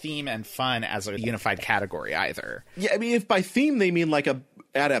theme and fun as a unified category either. Yeah, if by theme they mean a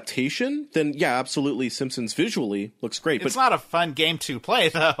adaptation, then yeah, absolutely, Simpsons visually looks great. It's not a fun game to play,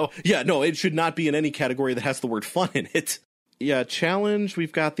 though. Yeah, no, it should not be in any category that has the word fun in it. Yeah, challenge,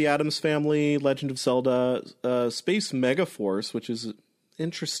 we've got the Addams Family, Legend of Zelda, Space Megaforce, which is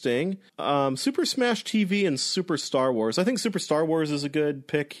Interesting. Super Smash TV and Super Star Wars. I think Super Star Wars is a good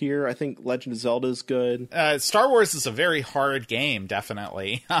pick here. I think Legend of Zelda is good. Star Wars is a very hard game,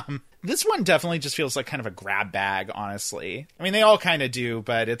 definitely. This one definitely just feels like kind of a grab bag, honestly. I mean, they all kind of do,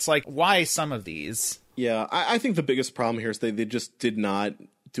 but it's like, why some of these? Yeah, I think the biggest problem here is they just did not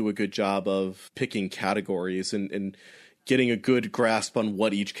do a good job of picking categories and getting a good grasp on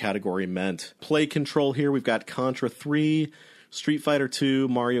what each category meant. Play control here, we've got Contra 3, Street Fighter 2,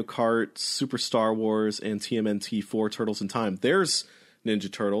 Mario Kart, Super Star Wars, and TMNT 4 Turtles in Time. There's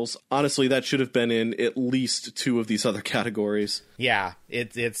Ninja Turtles. Honestly, that should have been in at least 2 of these other categories. Yeah,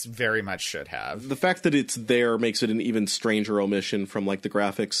 it's very much should have. The fact that it's there makes it an even stranger omission from like the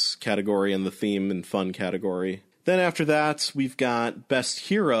graphics category and the theme and fun category. Then after that, we've got Best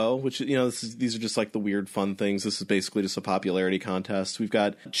Hero, which, these are just like the weird fun things. This is basically just a popularity contest. We've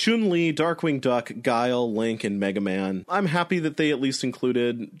got Chun-Li, Darkwing Duck, Guile, Link, and Mega Man. I'm happy that they at least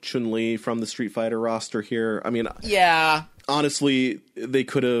included Chun-Li from the Street Fighter roster here. I mean, yeah. Honestly, they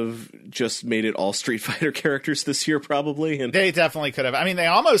could have just made it all Street Fighter characters this year, probably. And they definitely could have. I mean, they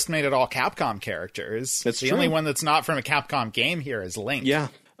almost made it all Capcom characters. That's the true. only one that's not from a Capcom game here is Link. Yeah.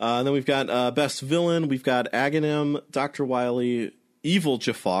 And then we've got Best Villain. We've got Aghanim, Dr. Wily, Evil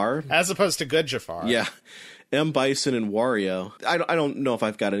Jafar. As opposed to Good Jafar. Yeah. M. Bison and Wario. I don't know if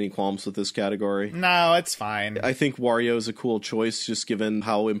I've got any qualms with this category. No, it's fine. I think Wario is a cool choice, just given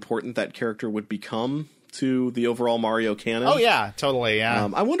how important that character would become to the overall Mario canon. Oh, yeah, totally, yeah.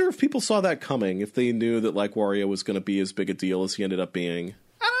 I wonder if people saw that coming, if they knew that like Wario was going to be as big a deal as he ended up being.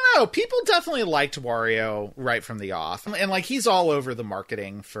 I don't know. People definitely liked Wario right from the off. And, like, he's all over the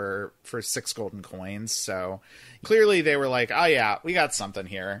marketing for 6 golden coins, so clearly they were like, oh, yeah, we got something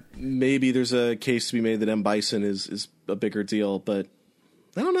here. Maybe there's a case to be made that M. Bison is a bigger deal, but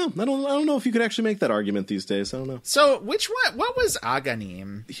I don't know. I don't know if you could actually make that argument these days. I don't know. So, which one? What was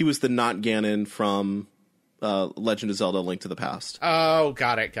Aghanim? He was the not Ganon from Legend of Zelda: Link to the Past. Oh,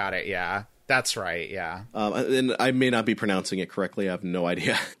 got it, yeah. That's right, yeah. And I may not be pronouncing it correctly. I have no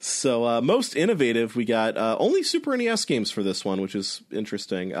idea. So, most innovative, we got only Super NES games for this one, which is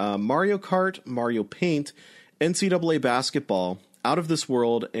interesting. Mario Kart, Mario Paint, NCAA Basketball, Out of This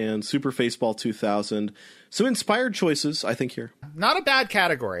World, and Super Faceball 2000. So inspired choices, I think, here. Not a bad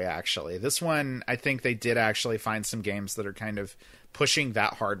category, actually. This one, I think they did actually find some games that are kind of pushing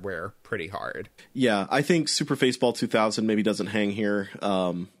that hardware pretty hard. Yeah, I think Super Faceball 2000 maybe doesn't hang here.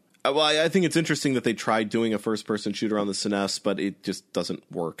 Well, I think it's interesting that they tried doing a first-person shooter on the SNES, but it just doesn't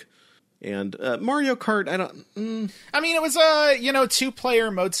work. And Mario Kart, I mean, it was a,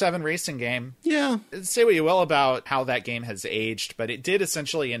 2-player Mode 7 racing game. Yeah. Say what you will about how that game has aged, but it did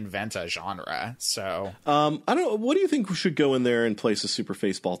essentially invent a genre, so... I don't know, what do you think should go in there in place of Super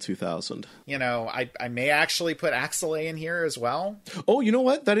Faceball 2000? I may actually put Axelay in here as well. Oh, you know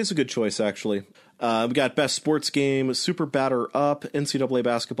what? That is a good choice, actually. We got Best Sports Game, Super Batter Up, NCAA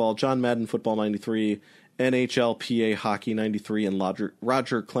Basketball, John Madden Football 93, NHL PA Hockey 93, and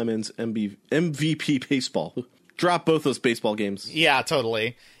Roger Clemens MVP Baseball. Drop both those baseball games. Yeah,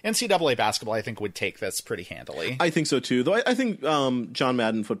 totally. NCAA Basketball, I think, would take this pretty handily. I think so, too. Though I think John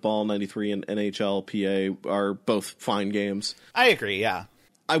Madden Football 93 and NHL PA are both fine games. I agree, yeah.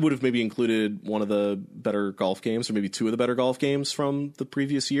 I would have maybe included one of the better golf games, or maybe 2 of the better golf games from the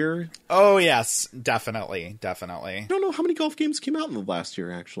previous year. Oh, yes, definitely. I don't know how many golf games came out in the last year,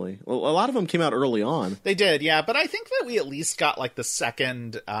 actually. A lot of them came out early on. They did, yeah, but I think that we at least got, like, the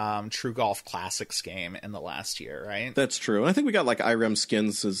second True Golf Classics game in the last year, right? That's true. And I think we got, like, IREM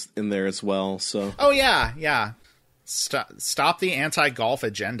Skins in there as well, so... Oh, yeah. Stop the anti-golf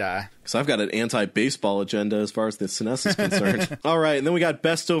agenda. Because I've got an anti-baseball agenda as far as the SNES is concerned. All right, and then we got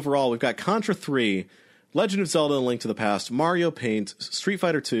Best Overall. We've got Contra 3, Legend of Zelda: Link to the Past, Mario Paint, Street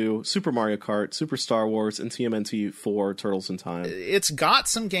Fighter 2, Super Mario Kart, Super Star Wars, and TMNT 4 Turtles in Time. It's got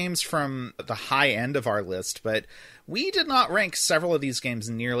some games from the high end of our list, but we did not rank several of these games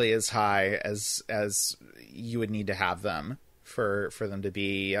nearly as high as you would need to have them for them to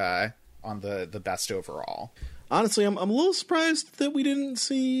be on the Best Overall. Honestly, I'm a little surprised that we didn't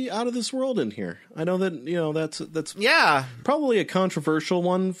see Out of This World in here. I know that, that's probably a controversial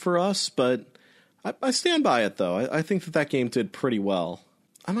one for us, but I stand by it, though. I think that game did pretty well.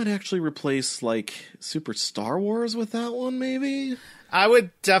 I might actually replace, like, Super Star Wars with that one, maybe? I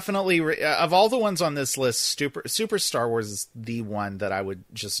would definitely, of all the ones on this list, Super Star Wars is the one that I would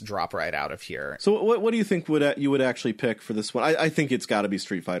just drop right out of here. So what do you think you would actually pick for this one? I think it's got to be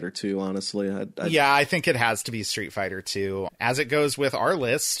Street Fighter 2, honestly. Yeah, I think it has to be Street Fighter 2. As it goes with our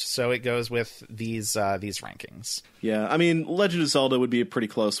list, so it goes with these rankings. Yeah, I mean, Legend of Zelda would be a pretty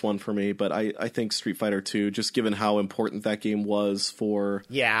close one for me, but I think Street Fighter 2, just given how important that game was for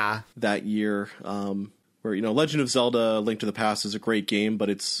that year. Where, Legend of Zelda Link to the Past is a great game,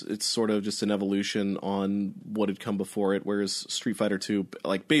 but it's sort of just an evolution on what had come before it, whereas Street Fighter 2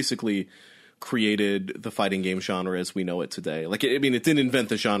 basically created the fighting game genre as we know it today. It didn't invent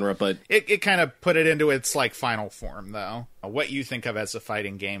the genre, but it kind of put it into its final form, though. What you think of as a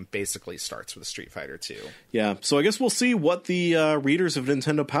fighting game basically starts with Street Fighter 2. Yeah, so I guess we'll see what the readers of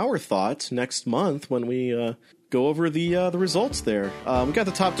Nintendo Power thought next month when we go over the results there. We got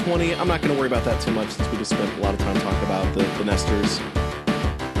the top 20. I'm not going to worry about that too much since we just spent a lot of time talking about the Nesters.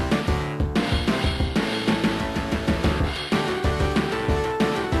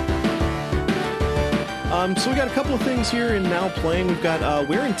 So we got a couple of things here in Now Playing. We've got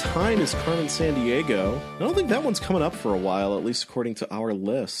Where in Time is Carmen Sandiego. I don't think that one's coming up for a while, at least according to our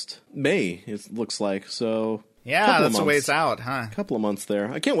list. May, it looks like. So yeah, that's a ways out, huh? A couple of months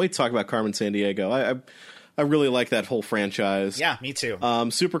there. I can't wait to talk about Carmen Sandiego. I really like that whole franchise. Yeah, me too.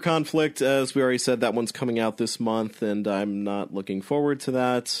 Super Conflict, as we already said, that one's coming out this month, and I'm not looking forward to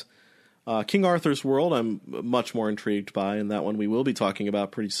that. King Arthur's World, I'm much more intrigued by, and that one we will be talking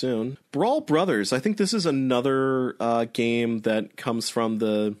about pretty soon. Brawl Brothers, I think this is another game that comes from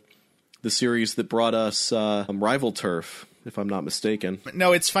the series that brought us Rival Turf, if I'm not mistaken.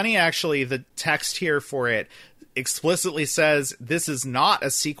 No, it's funny, actually, the text here for it explicitly says this is not a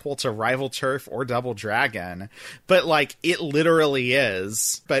sequel to Rival Turf or Double Dragon, but it literally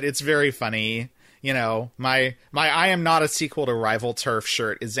is. But it's very funny. My I am not a sequel to Rival Turf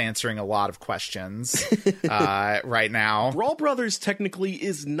shirt is answering a lot of questions right now. Brawl Brothers technically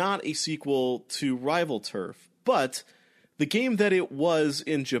is not a sequel to Rival Turf, but the game that it was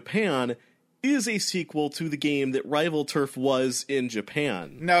in Japan is a sequel to the game that Rival Turf was in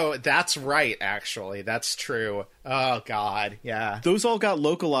Japan. No, that's right, actually. That's true. Oh, God, yeah. Those all got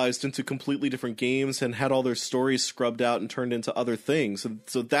localized into completely different games and had all their stories scrubbed out and turned into other things.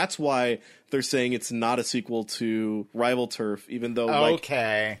 So that's why they're saying it's not a sequel to Rival Turf, even though,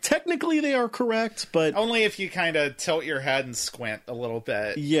 technically they are correct, but... Only if you kind of tilt your head and squint a little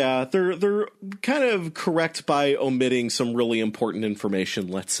bit. Yeah, they're kind of correct by omitting some really important information,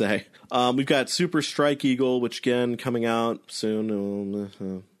 let's say. We've got Super Strike Eagle, which, again, coming out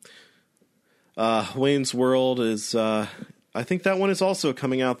soon. Wayne's World is, I think that one is also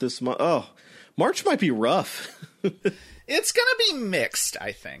coming out this month. Oh, March might be rough. It's going to be mixed,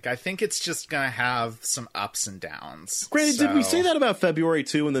 I think. I think it's just going to have some ups and downs. Granted, did we say that about February,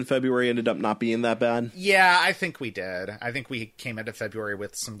 too, and then February ended up not being that bad? Yeah, I think we did. I think we came into February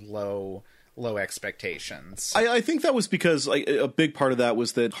with some low expectations. I think that was because a big part of that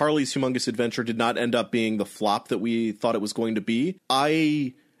was that Harley's Humongous Adventure did not end up being the flop that we thought it was going to be.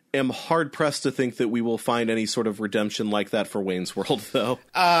 I am hard-pressed to think that we will find any sort of redemption like that for Wayne's World, though.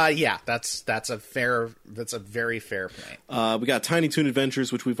 Yeah, that's a very fair point. We got Tiny Toon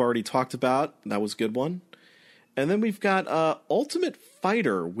Adventures, which we've already talked about. That was a good one. And then we've got Ultimate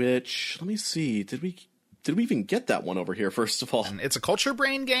Fighter, which, let me see, did we even get that one over here, first of all? It's a Culture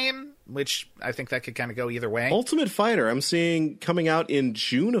Brain game, which I think that could kind of go either way. Ultimate Fighter, I'm seeing coming out in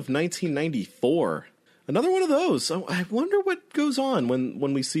June of 1994. Another one of those. I wonder what goes on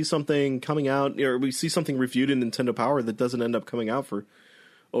when we see something coming out, or we see something reviewed in Nintendo Power that doesn't end up coming out for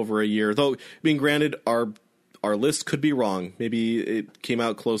over a year. Though, being granted, our list could be wrong. Maybe it came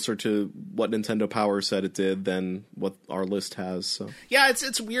out closer to what Nintendo Power said it did than what our list has. So. Yeah,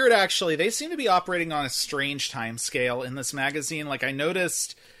 it's weird, actually. They seem to be operating on a strange time scale in this magazine. I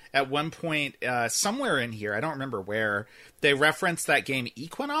noticed at one point, somewhere in here, I don't remember where, they referenced that game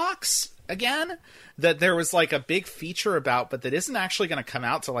Equinox again, that there was a big feature about, but that isn't actually going to come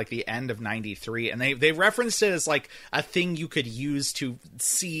out till the end of 93. And they referenced it as a thing you could use to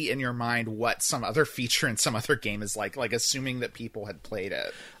see in your mind what some other feature in some other game is like assuming that people had played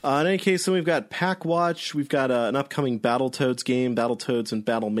it. In any case, then we've got Pack Watch. We've got an upcoming Battletoads game, Battletoads and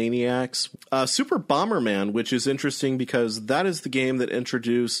Battle Maniacs. Super Bomberman, which is interesting because that is the game that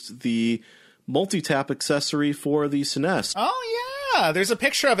introduced the multi-tap accessory for the SNES. Oh, yeah. There's a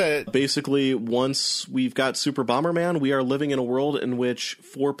picture of it. Basically, once we've got Super Bomberman, we are living in a world in which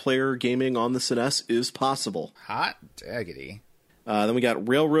 4-player gaming on the SNES is possible. Hot diggity. Then we got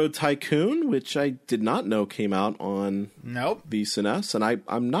Railroad Tycoon, which I did not know came out on the SNES, and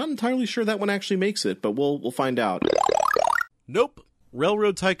I'm not entirely sure that one actually makes it, but we'll find out. Nope.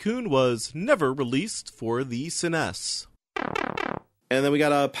 Railroad Tycoon was never released for the SNES. And then we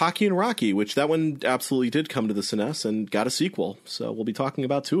got Pocky and Rocky, which that one absolutely did come to the SNES and got a sequel. So we'll be talking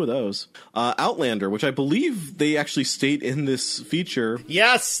about two of those. Outlander, which I believe they actually state in this feature.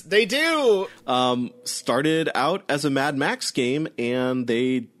 Yes, they do! Started out as a Mad Max game, and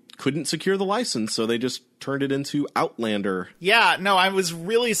they couldn't secure the license, so they just turned it into Outlander. Yeah, no, I was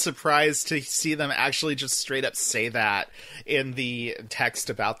really surprised to see them actually just straight up say that in the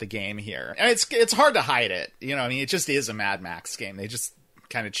text about the game here. And it's hard to hide it. You know, I mean, it just is a Mad Max game. They just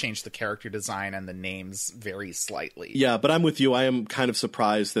kind of changed the character design and the names very slightly. Yeah, but I'm with you. I am kind of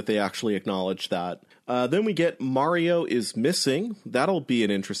surprised that they actually acknowledged that. Then we get Mario is Missing. That'll be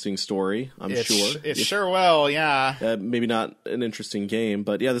an interesting story, I'm sure. It sure will, yeah. Maybe not an interesting game,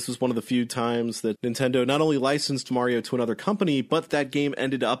 but yeah, this was one of the few times that Nintendo not only licensed Mario to another company, but that game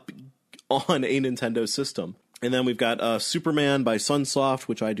ended up on a Nintendo system. And then we've got Superman by Sunsoft,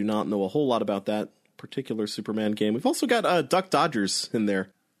 which I do not know a whole lot about that particular Superman game. We've also got Duck Dodgers in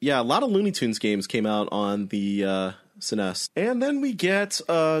there. Yeah, a lot of Looney Tunes games came out on the SNES. And then we get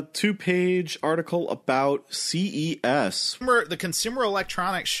a 2-page article about CES. The Consumer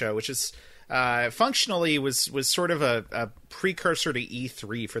Electronics Show, which is functionally was sort of a precursor to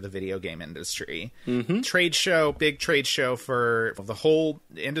E3 for the video game industry. Mm-hmm. Trade show, big trade show for the whole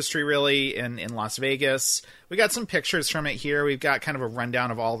industry, really, in Las Vegas. We got some pictures from it here. We've got kind of a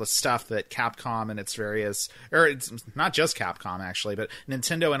rundown of all the stuff that Capcom and its various, or it's not just Capcom actually, but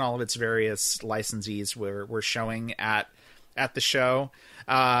Nintendo and all of its various licensees were showing at the show.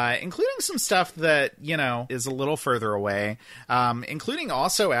 Including some stuff that, you know, is a little further away. Including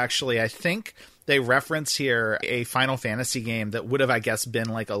also, actually, I think they reference here a Final Fantasy game that would have, I guess, been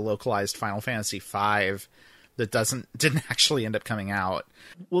like a localized Final Fantasy V that didn't actually end up coming out.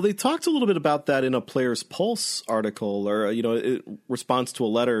 Well, they talked a little bit about that in a Player's Pulse article, or, you know, in response to a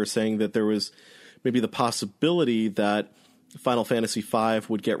letter saying that there was maybe the possibility that Final Fantasy V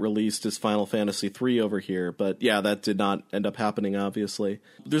would get released as Final Fantasy III over here, but yeah, that did not end up happening, obviously.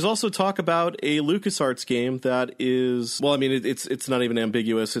 There's also talk about a LucasArts game that is, well, I mean, it's not even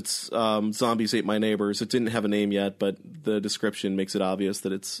ambiguous. It's Zombies Ate My Neighbors. It didn't have a name yet, but the description makes it obvious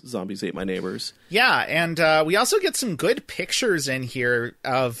that it's Zombies Ate My Neighbors. Yeah, and we also get some good pictures in here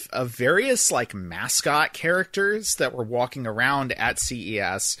of various, like, mascot characters that were walking around at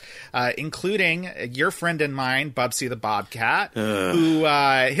CES, including your friend and mine, Bubsy the Bobcat. Who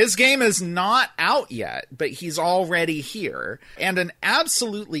his game is not out yet, but he's already here. And an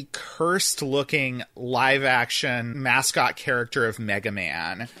absolutely cursed looking live action mascot character of Mega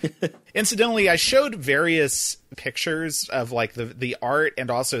Man. Incidentally, I showed various pictures of like the art and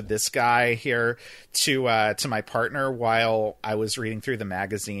also this guy here to my partner while I was reading through the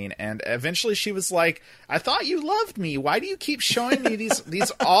magazine, and eventually she was like, "I thought you loved me. Why do you keep showing me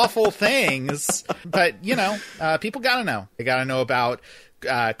these awful things?" But you know, people gotta know. They gotta know about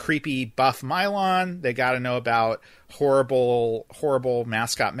creepy buff Mylon. They gotta know about horrible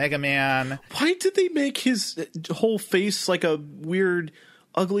mascot Mega Man. Why did they make his whole face like a weird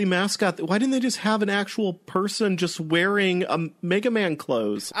ugly mascot? Why didn't they just have an actual person just wearing a Mega Man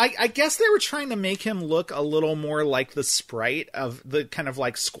clothes? I guess they were trying to make him look a little more like the sprite of the kind of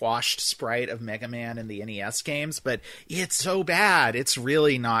like squashed sprite of Mega Man in the NES games, but it's so bad. It's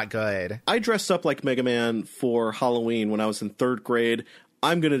really not good. I dressed up like Mega Man for Halloween when I was in 3rd grade.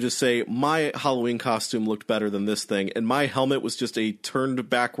 I'm going to just say my Halloween costume looked better than this thing, and my helmet was just a turned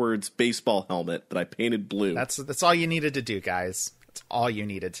backwards baseball helmet that I painted blue. That's all you needed to do, guys. That's all you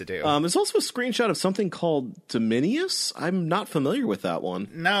needed to do. There's also a screenshot of something called Dominius. I'm not familiar with that one.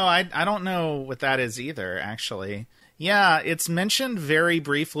 No, I don't know what that is either, actually. Yeah, it's mentioned very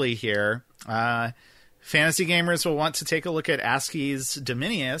briefly here. Fantasy gamers will want to take a look at ASCII's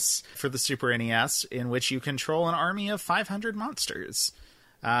Dominius for the Super NES, in which you control an army of 500 monsters.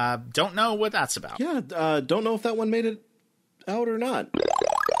 Don't know what that's about. Yeah, don't know if that one made it out or not.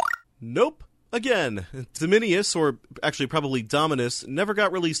 Nope. Again, Dominius, or actually probably Dominus, never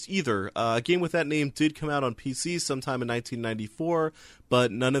got released either. A game with that name did come out on PC sometime in 1994,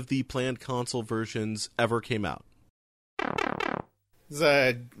 but none of the planned console versions ever came out. There's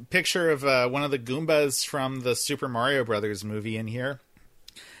a picture of one of the Goombas from the Super Mario Brothers movie in here.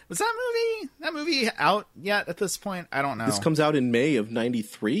 Was that movie out yet at this point? I don't know. This comes out in May of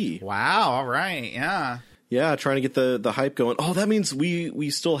 93. Wow, all right, yeah. Yeah, trying to get the hype going. Oh, that means we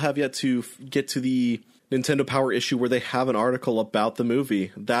still have yet to get to the Nintendo Power issue where they have an article about the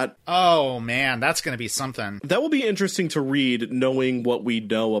movie. Oh, man, that's going to be something. That will be interesting to read, knowing what we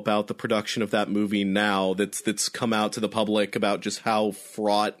know about the production of that movie now that's come out to the public about just how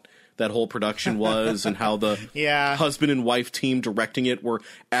fraught that whole production was, and how the Yeah. husband and wife team directing it were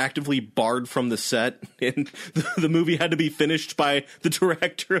actively barred from the set, and the movie had to be finished by the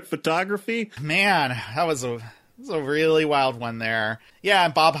director of photography. Man, that was a really wild one there. Yeah,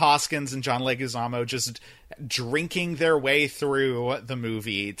 and Bob Hoskins and John Leguizamo just drinking their way through the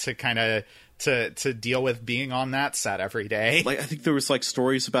movie to kind of to deal with being on that set every day. Like, I think there was like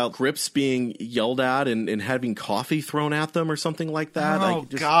stories about grips being yelled at and having coffee thrown at them or something like that. Oh, Like,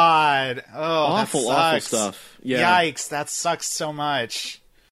 just God. Oh, awful, that awful sucks. stuff. Yeah. Yikes, that sucks so much.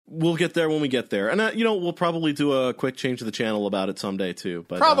 We'll get there when we get there. And, we'll probably do a quick change of the channel about it someday, too.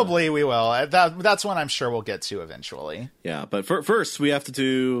 But Probably we will. That's one I'm sure we'll get to eventually. yeah, but first, we have to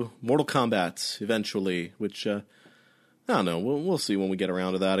do Mortal Kombat eventually, which, I don't know. We'll see when we get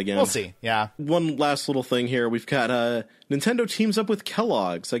around to that again. We'll see, yeah. One last little thing here. We've got Nintendo teams up with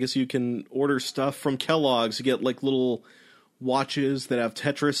Kellogg's. I guess you can order stuff from Kellogg's. You get, like, little watches that have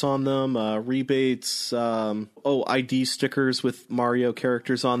Tetris on them, rebates, ID stickers with Mario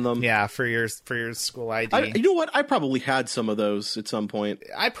characters on them. Yeah, for your school ID. You know what? I probably had some of those at some point.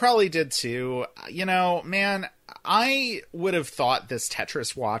 I probably did too. Man, I would have thought this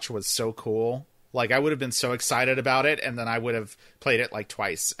Tetris watch was so cool. Like, I would have been so excited about it, and then I would have played it like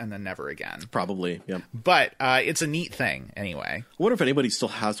twice and then never again. Probably, yeah. But it's a neat thing anyway. I wonder if anybody still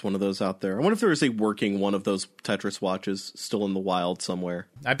has one of those out there. I wonder if there is a working one of those Tetris watches still in the wild somewhere.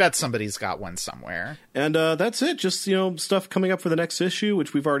 I bet somebody's got one somewhere. And that's it. Just, stuff coming up for the next issue,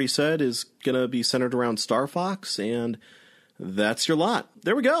 which we've already said is going to be centered around Star Fox, and that's your lot.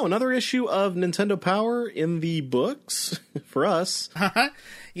 There we go. Another issue of Nintendo Power in the books for us.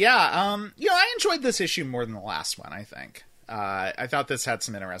 Yeah, I enjoyed this issue more than the last one, I think. I thought this had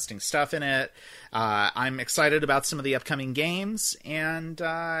some interesting stuff in it. I'm excited about some of the upcoming games, and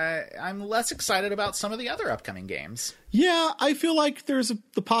I'm less excited about some of the other upcoming games. Yeah, I feel like there's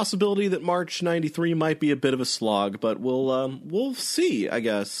the possibility that March 93 might be a bit of a slog, but we'll see, I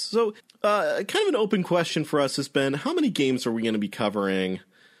guess. So, kind of an open question for us has been, how many games are we going to be covering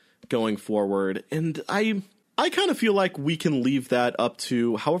going forward? And I kind of feel like we can leave that up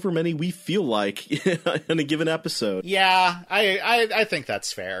to however many we feel like in a given episode. Yeah, I think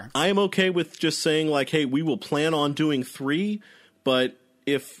that's fair. I am okay with just saying, like, hey, we will plan on doing 3, but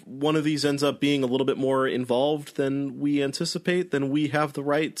if one of these ends up being a little bit more involved than we anticipate, then we have the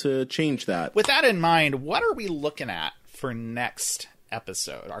right to change that. With that in mind, what are we looking at for next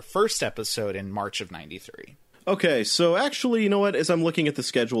episode? Our first episode in March of 93. Okay, so actually, you know what? As I'm looking at the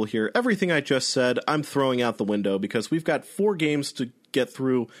schedule here, everything I just said, I'm throwing out the window because we've got 4 games to get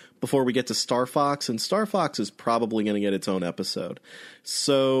through before we get to Star Fox, and Star Fox is probably going to get its own episode.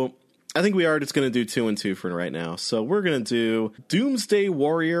 So I think we are just going to do 2 and 2 for right now. So we're going to do Doomsday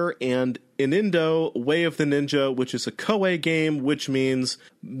Warrior and Inindo Way of the Ninja, which is a Koei game, which means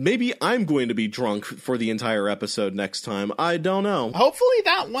maybe I'm going to be drunk for the entire episode next time. I don't know. Hopefully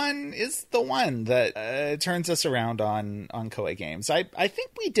that one is the one that turns us around on Koei games. I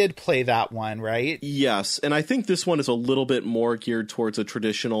think we did play that one, right? Yes, and I think this one is a little bit more geared towards a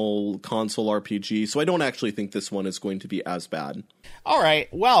traditional console RPG, so I don't actually think this one is going to be as bad. All right.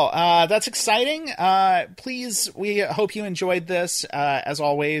 Well, that's exciting. Please, we hope you enjoyed this. As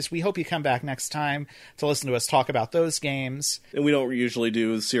always, we hope you come back next time to listen to us talk about those games. And we don't usually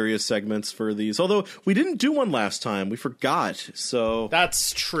do serious segments for these, although we didn't do one last time. We forgot, so...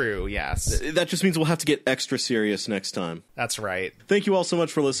 That's true, yes. That just means we'll have to get extra serious next time. That's right. Thank you all so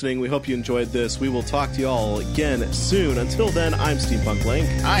much for listening. We hope you enjoyed this. We will talk to you all again soon. Until then, I'm Steampunk Link.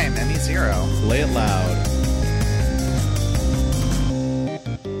 I am Emmy Zero. Play it loud.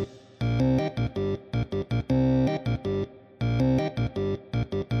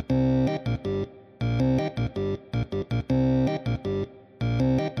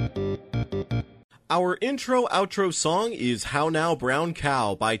 Our intro-outro song is How Now Brown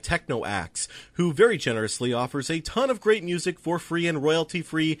Cow by TechnoAxe, who very generously offers a ton of great music for free and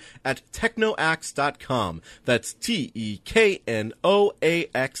royalty-free at technoaxe.com. That's TEKNOAXE.com.